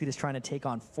Youngbuck, basically just trying to take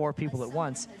on 4 people at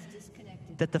once,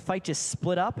 that the fight just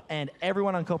split up and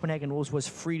everyone on Copenhagen Wolves was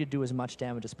free to do as much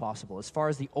damage as possible. As far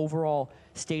as the overall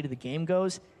state of the game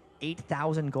goes,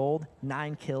 8,000 gold,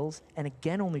 9 kills, and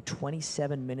again, only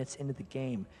 27 minutes into the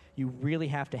game. You really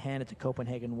have to hand it to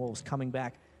Copenhagen Wolves coming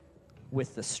back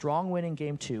with the strong win in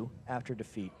Game 2 after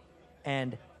defeat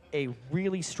and a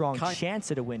really strong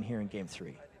chance at a win here in Game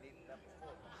 3.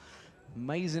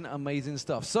 Amazing, amazing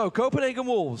stuff. So, Copenhagen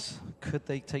Wolves, could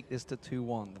they take this to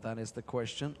 2-1? That is the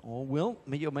question. Or will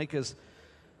Meteor Makers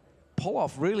pull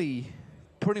off really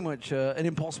pretty much an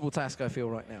impossible task, I feel,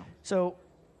 right now? So,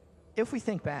 if we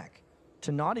think back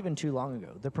to not even too long ago,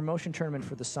 the promotion tournament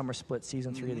for the summer split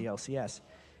Season 3 of the LCS,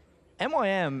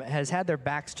 MYM has had their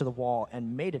backs to the wall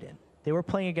and made it in. They were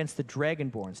playing against the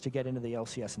Dragonborns to get into the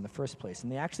LCS in the first place,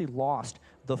 and they actually lost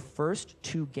the first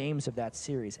 2 games of that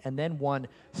series and then won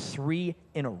 3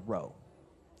 in a row.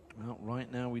 Well,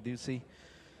 right now we do see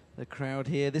the crowd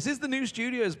here. This is the new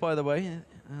studios, by the way,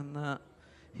 and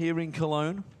here in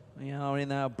Cologne. We are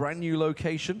in our brand new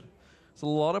location. There's a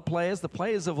lot of players. The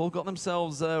players have all got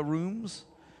themselves rooms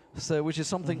So, which is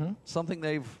something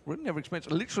they've really never experienced.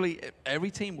 Literally,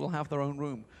 every team will have their own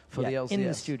room for the LCS. In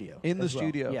the studio. In the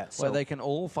studio, Yeah, where they can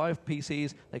all 5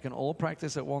 PCs, they can all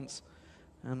practice at once.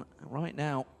 And right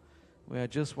now, we are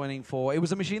just waiting for... It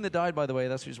was a machine that died, by the way.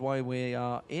 That's just why we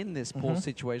are in this poor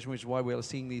situation, which is why we are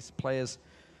seeing these players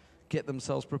get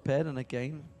themselves prepared. And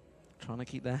again, trying to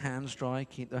keep their hands dry,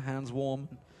 keep their hands warm,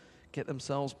 get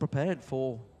themselves prepared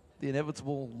for the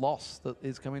inevitable loss that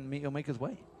is coming Meteor Maker's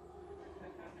way.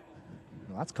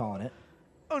 Well, that's calling it.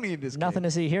 Only in this Nothing game.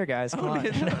 to see here, guys. Come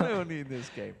on. Only in this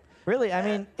game. Really, I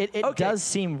mean, it does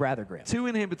seem rather grim. 2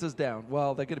 inhibitors down.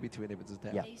 Well, they're going to be 2 inhibitors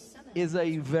down. Is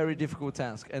a very difficult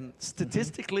task. And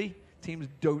statistically, teams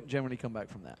don't generally come back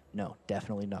from that. No,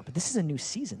 definitely not. But this is a new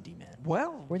season, D-Man.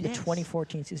 Well, we're in the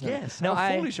 2014 season. Yes. No,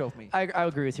 How foolish of me. I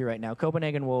agree with you right now.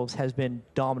 Copenhagen Wolves has been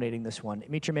dominating this one.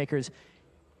 Meteor Makers,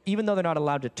 even though they're not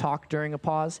allowed to talk during a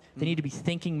pause, they need to be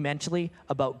thinking mentally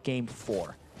about Game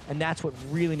 4. And that's what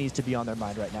really needs to be on their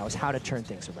mind right now, is how to turn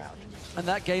things around. And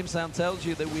that game sound tells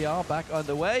you that we are back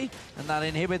underway. And that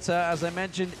inhibitor, as I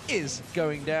mentioned, is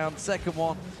going down. Second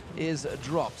one is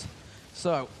dropped.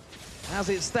 So, as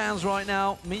it stands right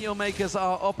now, Meteor Makers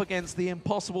are up against the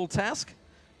impossible task.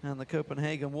 And the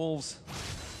Copenhagen Wolves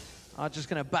are just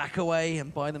going to back away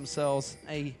and buy themselves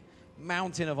a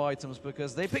mountain of items,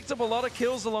 because they picked up a lot of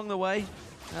kills along the way,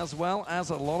 as well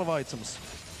as a lot of items.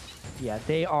 Yeah,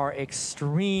 they are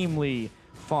extremely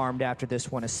farmed after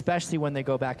this one, especially when they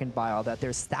go back and buy all that.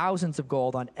 There's thousands of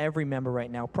gold on every member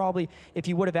right now. Probably, if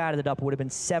you would have added it up, it would have been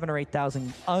 7,000 or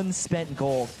 8,000 unspent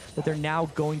gold that they're now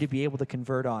going to be able to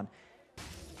convert on.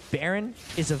 Baron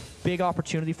is a big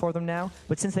opportunity for them now,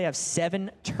 but since they have 7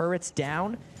 turrets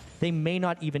down, they may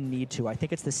not even need to. I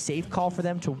think it's the safe call for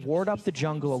them to ward up the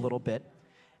jungle a little bit,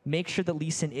 make sure that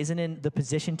Lee Sin isn't in the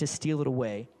position to steal it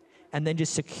away, and then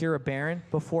just secure a Baron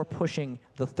before pushing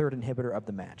the 3rd inhibitor of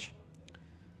the match.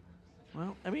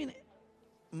 Well, I mean,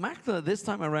 Makler this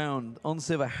time around on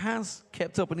Silver has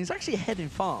kept up, and he's actually ahead in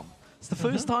farm. It's the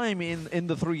first time in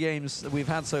the 3 games that we've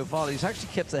had so far that he's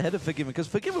actually kept ahead of Forgiven, because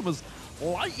Forgiven was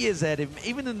light years ahead of him.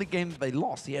 Even in the game that they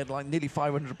lost, he had like nearly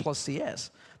 500 plus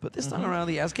CS. But this time around,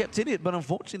 he has kept in it. But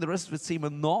unfortunately, the rest of his team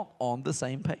are not on the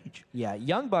same page. Yeah,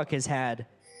 Young Buck has had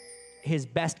his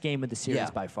best game of the series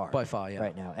by far. By far, yeah.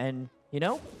 Right now. And, you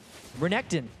know,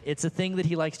 Renekton, it's a thing that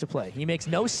he likes to play. He makes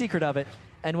no secret of it.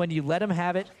 And when you let him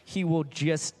have it, he will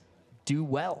just do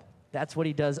well. That's what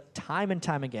he does time and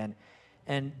time again.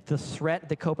 And the threat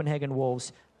the Copenhagen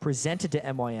Wolves presented to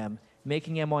MYM,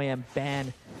 making MYM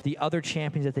ban the other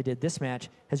champions that they did this match,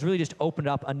 has really just opened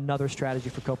up another strategy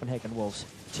for Copenhagen Wolves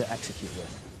to execute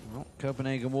with. Well,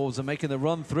 Copenhagen Wolves are making the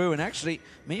run through, and actually,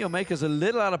 Meteor Maker's a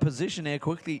little out of position here,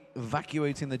 quickly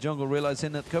evacuating the jungle,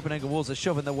 realizing that Copenhagen Wolves are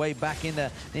shoving their way back in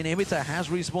there. The inhibitor has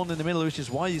respawned in the middle, which is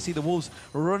why you see the Wolves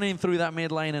running through that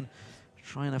mid lane and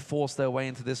trying to force their way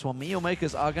into this one. Meteor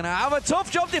Makers are going to have a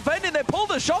tough job defending. They pulled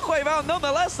the shockwave out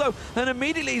nonetheless, though. And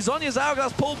immediately, Zhonya's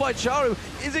hourglass pulled by Charu.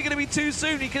 Is it going to be too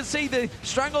soon? You can see the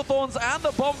Stranglethorns and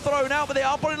the bomb thrown out, but they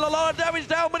are putting a lot of damage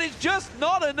down, but it's just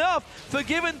not enough.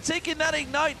 Forgiven ticking that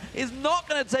ignite is not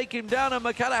going to take him down, and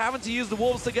Makata having to use the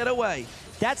Wolves to get away.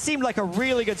 That seemed like a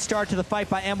really good start to the fight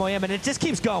by MYM, and it just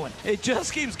keeps going. It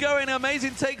just keeps going.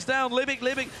 Amazing takes down Libic.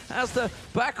 Libic has to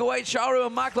back away. Charu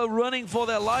and Makler running for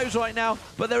their lives right now,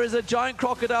 but there is a giant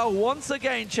crocodile once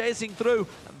again chasing through.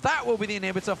 That will be the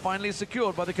inhibitor finally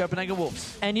secured by the Copenhagen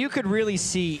Wolves. And you could really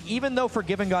see, even though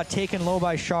Forgiven got taken low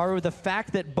by Charu, the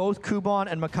fact that both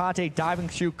Kuban and Makate diving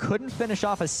through couldn't finish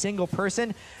off a single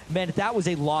person meant that was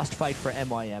a lost fight for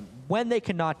MYM. When they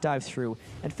cannot dive through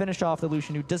and finish off the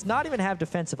Lucian, who does not even have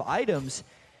defensive items,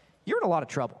 you're in a lot of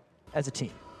trouble as a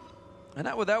team. And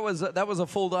that was a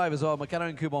full dive as well. Makata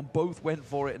and Kuban both went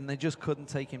for it, and they just couldn't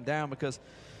take him down because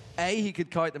A, he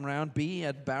could kite them around, B, he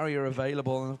had barrier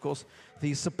available, and of course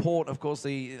the support, of course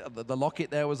the locket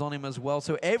there was on him as well.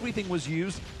 So everything was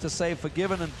used to save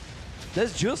Forgiven, and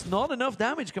there's just not enough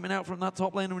damage coming out from that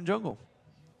top laner in jungle.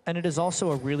 And it is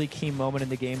also a really key moment in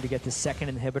the game to get the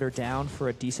second inhibitor down for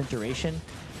a decent duration.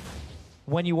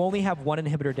 When you only have one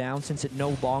inhibitor down, since it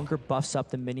no longer buffs up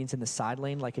the minions in the side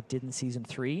lane like it did in Season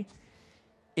 3,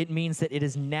 it means that it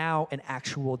is now an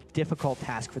actual difficult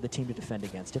task for the team to defend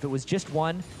against. If it was just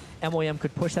one, MOM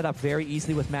could push that up very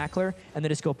easily with Makler and then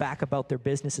just go back about their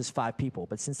business as 5 people.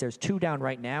 But since there's 2 down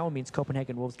right now, it means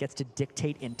Copenhagen Wolves gets to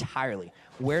dictate entirely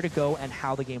where to go and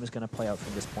how the game is going to play out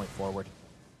from this point forward.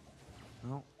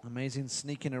 Well, amazing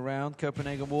sneaking around.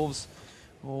 Copenhagen Wolves,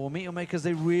 Meteor Makers,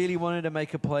 they really wanted to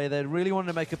make a play. They really wanted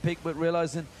to make a pick, but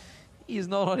realizing he's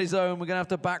not on his own. We're going to have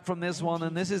to back from this one,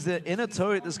 and this is the inner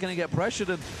turret that's going to get pressured.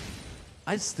 And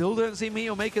I still don't see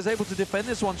Meteor Makers able to defend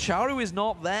this one. Charu is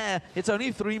not there. It's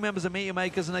only 3 members of Meteor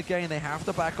Makers, and again, they have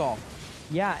to back off.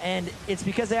 Yeah, and it's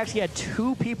because they actually had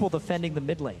 2 people defending the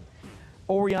mid lane.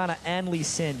 Orianna and Lee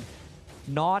Sin.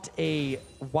 Not a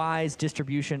wise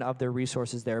distribution of their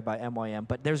resources there by MYM,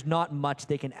 but there's not much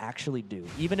they can actually do.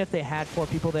 Even if they had 4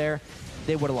 people there,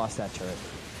 they would have lost that turret.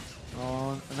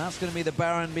 Oh, and that's going to be the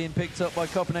Baron being picked up by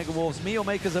Copenhagen Wolves. Meteor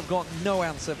Makers have got no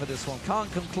answer for this one. Can't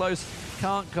come close,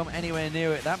 can't come anywhere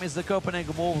near it. That means the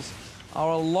Copenhagen Wolves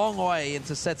are a long way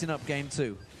into setting up game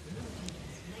 2.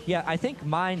 Yeah, I think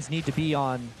mines need to be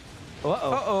on...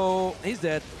 Uh-oh. Uh-oh, he's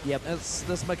dead. Yep.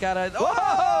 That's Makata.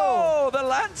 Oh, the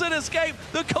Lantern escape.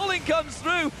 The culling comes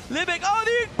through. Libic, oh,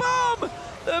 the bomb!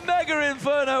 The Mega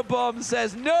Inferno bomb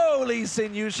says, no, Lee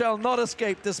Sin, you shall not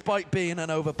escape despite being an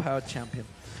overpowered champion.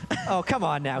 Oh, come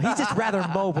on now. He's just rather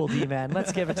mobile, D-Man.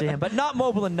 Let's give it to him. But not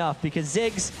mobile enough, because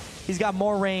Ziggs, he's got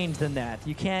more range than that.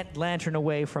 You can't Lantern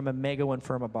away from a Mega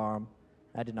Inferno bomb.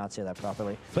 I did not say that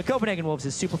properly. But Copenhagen Wolves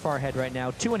is super far ahead right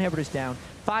now. 2 inhibitors down,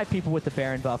 5 people with the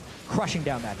Baron buff, crushing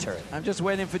down that turret. I'm just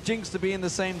waiting for Jinx to be in the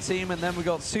same team, and then we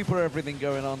got super everything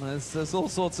going on. There's all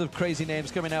sorts of crazy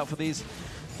names coming out for these.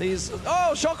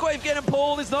 Oh, Shockwave getting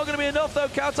pulled. It's not going to be enough, though.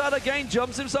 Kautai again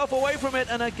jumps himself away from it.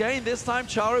 And again, this time,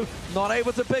 Charu not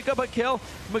able to pick up a kill.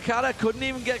 Makata couldn't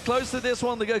even get close to this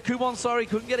one. Kubon, sorry,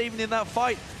 couldn't get even in that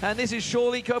fight. And this is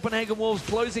surely Copenhagen Wolves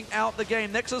closing out the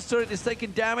game. Nexus turret is taking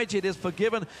damage. It is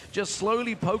Forgiven, just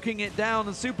slowly poking it down.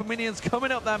 And super minions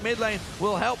coming up that mid lane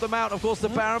will help them out. Of course, the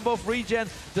Baron buff regen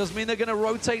does mean they're going to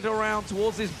rotate around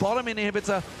towards this bottom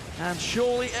inhibitor. And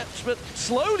surely, but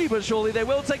slowly but surely, they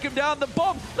will take him down. The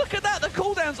bomb, look at that, the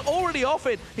cooldown's already off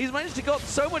it. He's managed to got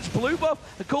so much blue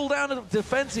buff, the cooldown of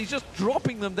defense, he's just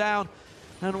dropping them down.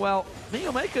 And well,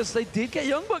 Meteor Makers, they did get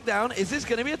Youngbuck down. Is this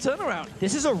going to be a turnaround?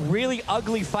 This is a really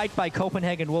ugly fight by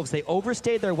Copenhagen Wolves. They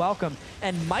overstayed their welcome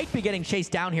and might be getting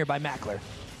chased down here by Mackler.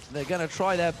 They're going to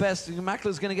try their best.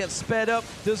 Mackler's going to get sped up,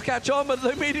 does catch on, but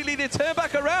immediately they turn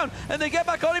back around and they get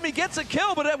back on him. He gets a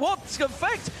kill, but at what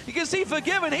effect? You can see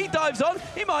Forgiven, he dives on.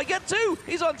 He might get 2.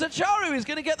 He's on to Charu. He's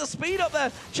going to get the speed up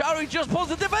there. Charu just pulls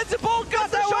the defensive ball,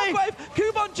 gets the shockwave.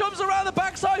 Kubon jumps around the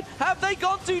backside. Have they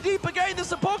gone too deep again? The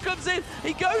support comes in.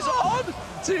 He goes on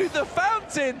to the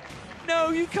fountain.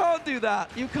 No, you can't do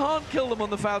that. You can't kill them on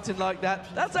the fountain like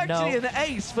that. That's actually an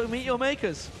ace for Meteor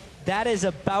Makers. That is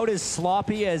about as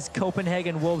sloppy as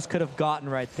Copenhagen Wolves could have gotten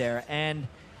right there. And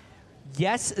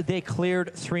yes, they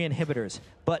cleared 3 inhibitors,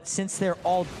 but since they're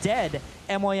all dead,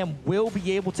 MYM will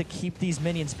be able to keep these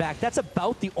minions back. That's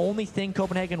about the only thing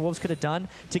Copenhagen Wolves could have done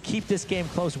to keep this game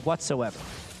close whatsoever.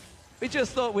 We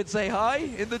just thought we'd say hi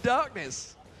in the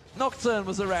darkness. Nocturne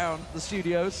was around the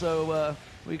studio, so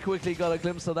we quickly got a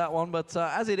glimpse of that one. But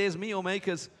as it is, Meteor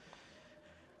Makers,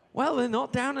 well, they're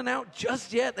not down and out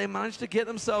just yet. They managed to get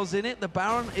themselves in it. The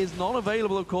Baron is not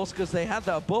available, of course, because they had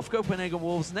that buff Copenhagen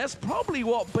Wolves, and that's probably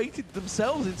what baited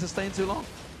themselves into staying too long.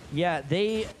 Yeah,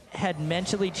 they had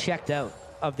mentally checked out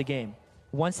of the game.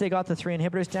 Once they got the 3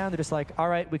 inhibitors down, they're just like, all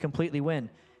right, we completely win.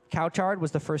 Couchard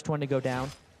was the first one to go down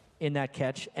in that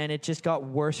catch, and it just got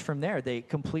worse from there. They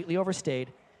completely overstayed.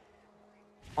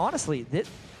 Honestly,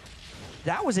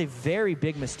 that was a very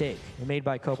big mistake made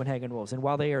by Copenhagen Wolves. And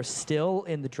while they are still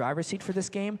in the driver's seat for this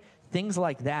game, things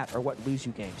like that are what lose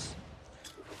you games.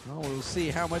 Well, we'll see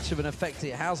how much of an effect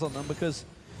it has on them because,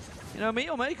 you know,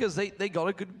 Meteor Makers, they got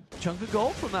a good chunk of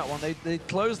gold from that one. They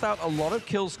closed out a lot of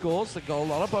kill scores. They got a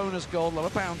lot of bonus gold, a lot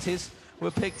of bounties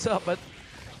were picked up. But,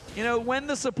 you know, when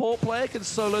the support player can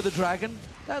solo the dragon,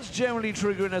 that's generally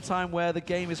triggering a time where the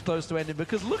game is close to ending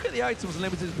because look at the items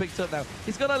Limited has picked up now.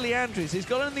 He's got a Leandris, he's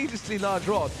got a needlessly large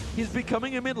rod. He's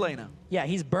becoming a mid laner. Yeah,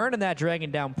 he's burning that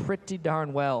dragon down pretty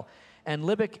darn well. And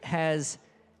Libic has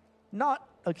not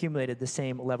accumulated the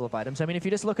same level of items. I mean, if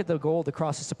you just look at the gold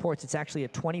across the supports, it's actually a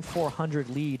 2,400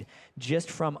 lead just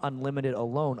from Unlimited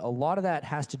alone. A lot of that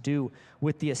has to do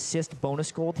with the assist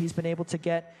bonus gold he's been able to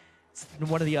get. It's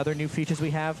one of the other new features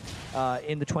we have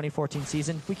in the 2014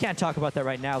 season. We can't talk about that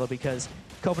right now, though, because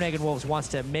Copenhagen Wolves wants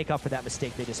to make up for that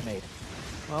mistake they just made.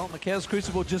 Well, Chaos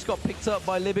Crucible just got picked up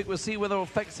by Libic. We'll see whether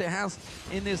effects it has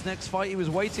in this next fight. He was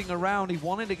waiting around. He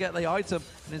wanted to get the item,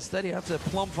 and instead he had to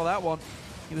plump for that one.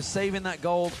 He was saving that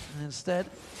gold, and instead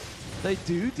they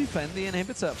do defend the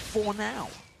inhibitor for now.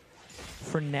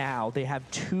 for now, they have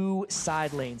 2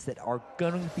 side lanes that are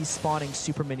going to be spawning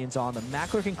super minions on them.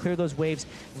 Mackler can clear those waves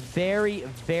very,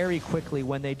 very quickly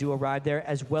when they do arrive there,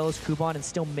 as well as Kuban, and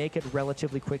still make it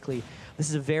relatively quickly. This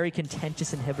is a very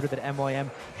contentious inhibitor that MYM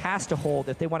has to hold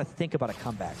if they want to think about a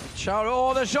comeback. Charu,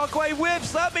 oh, the shockwave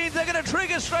whips. That means they're going to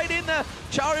trigger straight in there.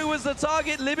 Charu was the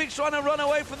target. Libic's trying to run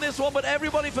away from this one, but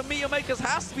everybody from Meteor Makers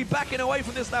has to be backing away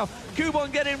from this now.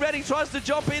 Kuban getting ready, tries to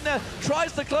jump in there,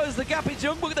 tries to close the gap. It's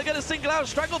Youngbook. They're going to single out.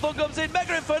 Stranglethorn comes in.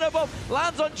 Mega Inferno Bomb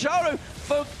lands on Charu.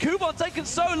 For Kuban taken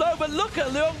so low, but look at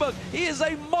Youngbook. He is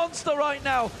a monster right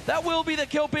now. That will be the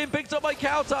kill being picked up by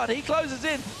Kautan. He closes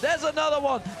in. There's another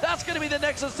one. That's going to be the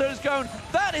Nexus to his cone.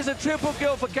 That is a triple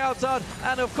kill for Kautan.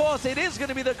 And of course, it is going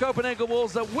to be the Copenhagen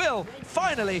Wolves that will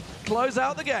finally close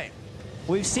out the game.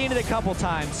 We've seen it a couple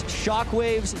times.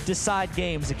 Shockwaves decide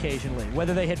games occasionally,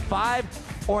 whether they hit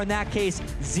 5 or in that case,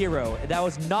 0. That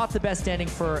was not the best ending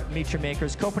for Meteor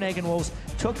Makers. Copenhagen Wolves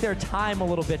took their time a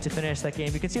little bit to finish that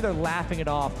game. You can see they're laughing it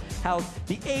off, how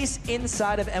the ace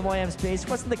inside of MYM's base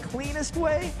wasn't the cleanest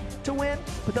way to win,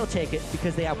 but they'll take it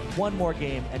because they have 1 more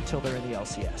game until they're in the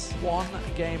LCS. 1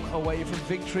 game away from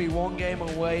victory, 1 game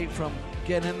away from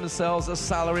getting themselves as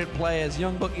salaried players.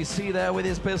 Youngbook, you see there with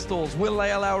his pistols. Will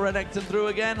they allow Renekton through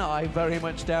again? I very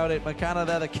much doubt it. Makana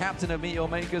there, the captain of Meteor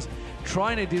Makers,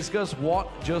 trying to discuss what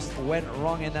just went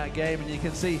wrong in that game. And you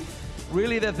can see,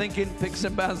 really they're thinking picks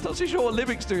and bans. Not too sure what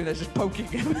Libic's doing. They're just poking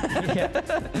him.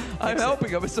 Yeah. I'm helping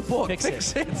him with support.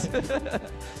 Fix it.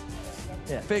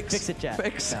 Yeah. Fix it, Jack.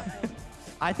 Fix. No.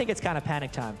 I think it's kind of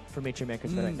panic time for Meteor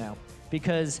Makers right now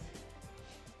because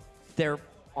they're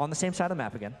on the same side of the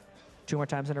map again. 2 more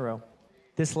times in a row.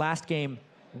 This last game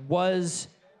was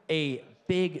a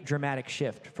big dramatic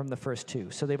shift from the first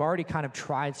 2. So they've already kind of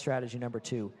tried strategy number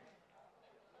 2.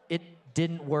 It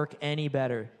didn't work any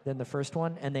better than the first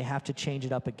one, and they have to change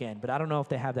it up again. But I don't know if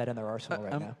they have that in their arsenal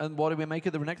right now. And what do we make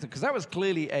of the Renekton? Because that was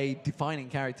clearly a defining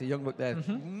character, Youngbook there.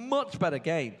 Much better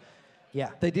game. Yeah.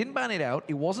 They didn't ban it out.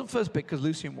 It wasn't first pick because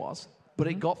Lucian was, but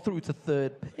it got through to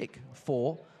 3rd pick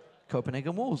for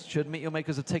Copenhagen Wolves. Should Meteor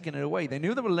Makers have taken it away? They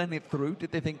knew they were letting it through.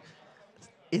 Did they think,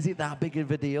 is it that big of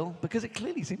a deal? Because it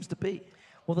clearly seems to be.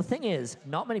 Well, the thing is,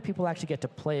 not many people actually get to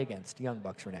play against Young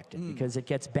Bucks Renekton because it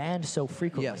gets banned so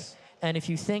frequently. Yes. And if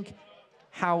you think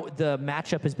how the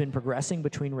matchup has been progressing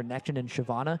between Renekton and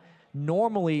Shyvana,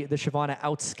 normally the Shyvana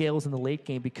outscales in the late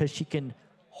game because she can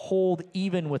hold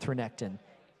even with Renekton.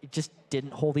 It just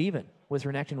didn't hold even with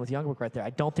Renekton with Youngbook right there. I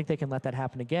don't think they can let that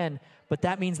happen again, but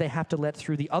that means they have to let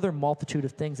through the other multitude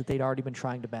of things that they'd already been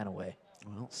trying to ban away.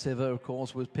 Well, Sivir, of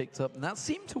course, was picked up, and that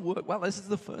seemed to work well. This is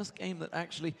the first game that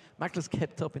actually Mackler's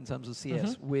kept up in terms of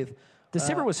CS with The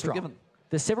Sivir was strong. Forgiven.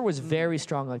 The Sivir was very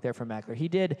strong like there for Mackler. He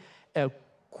did a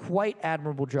quite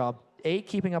admirable job, A,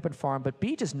 keeping up in farm, but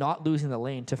B, just not losing the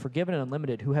lane to Forgiven and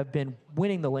Unlimited, who have been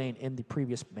winning the lane in the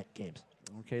previous games.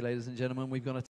 Okay, ladies and gentlemen, we've got a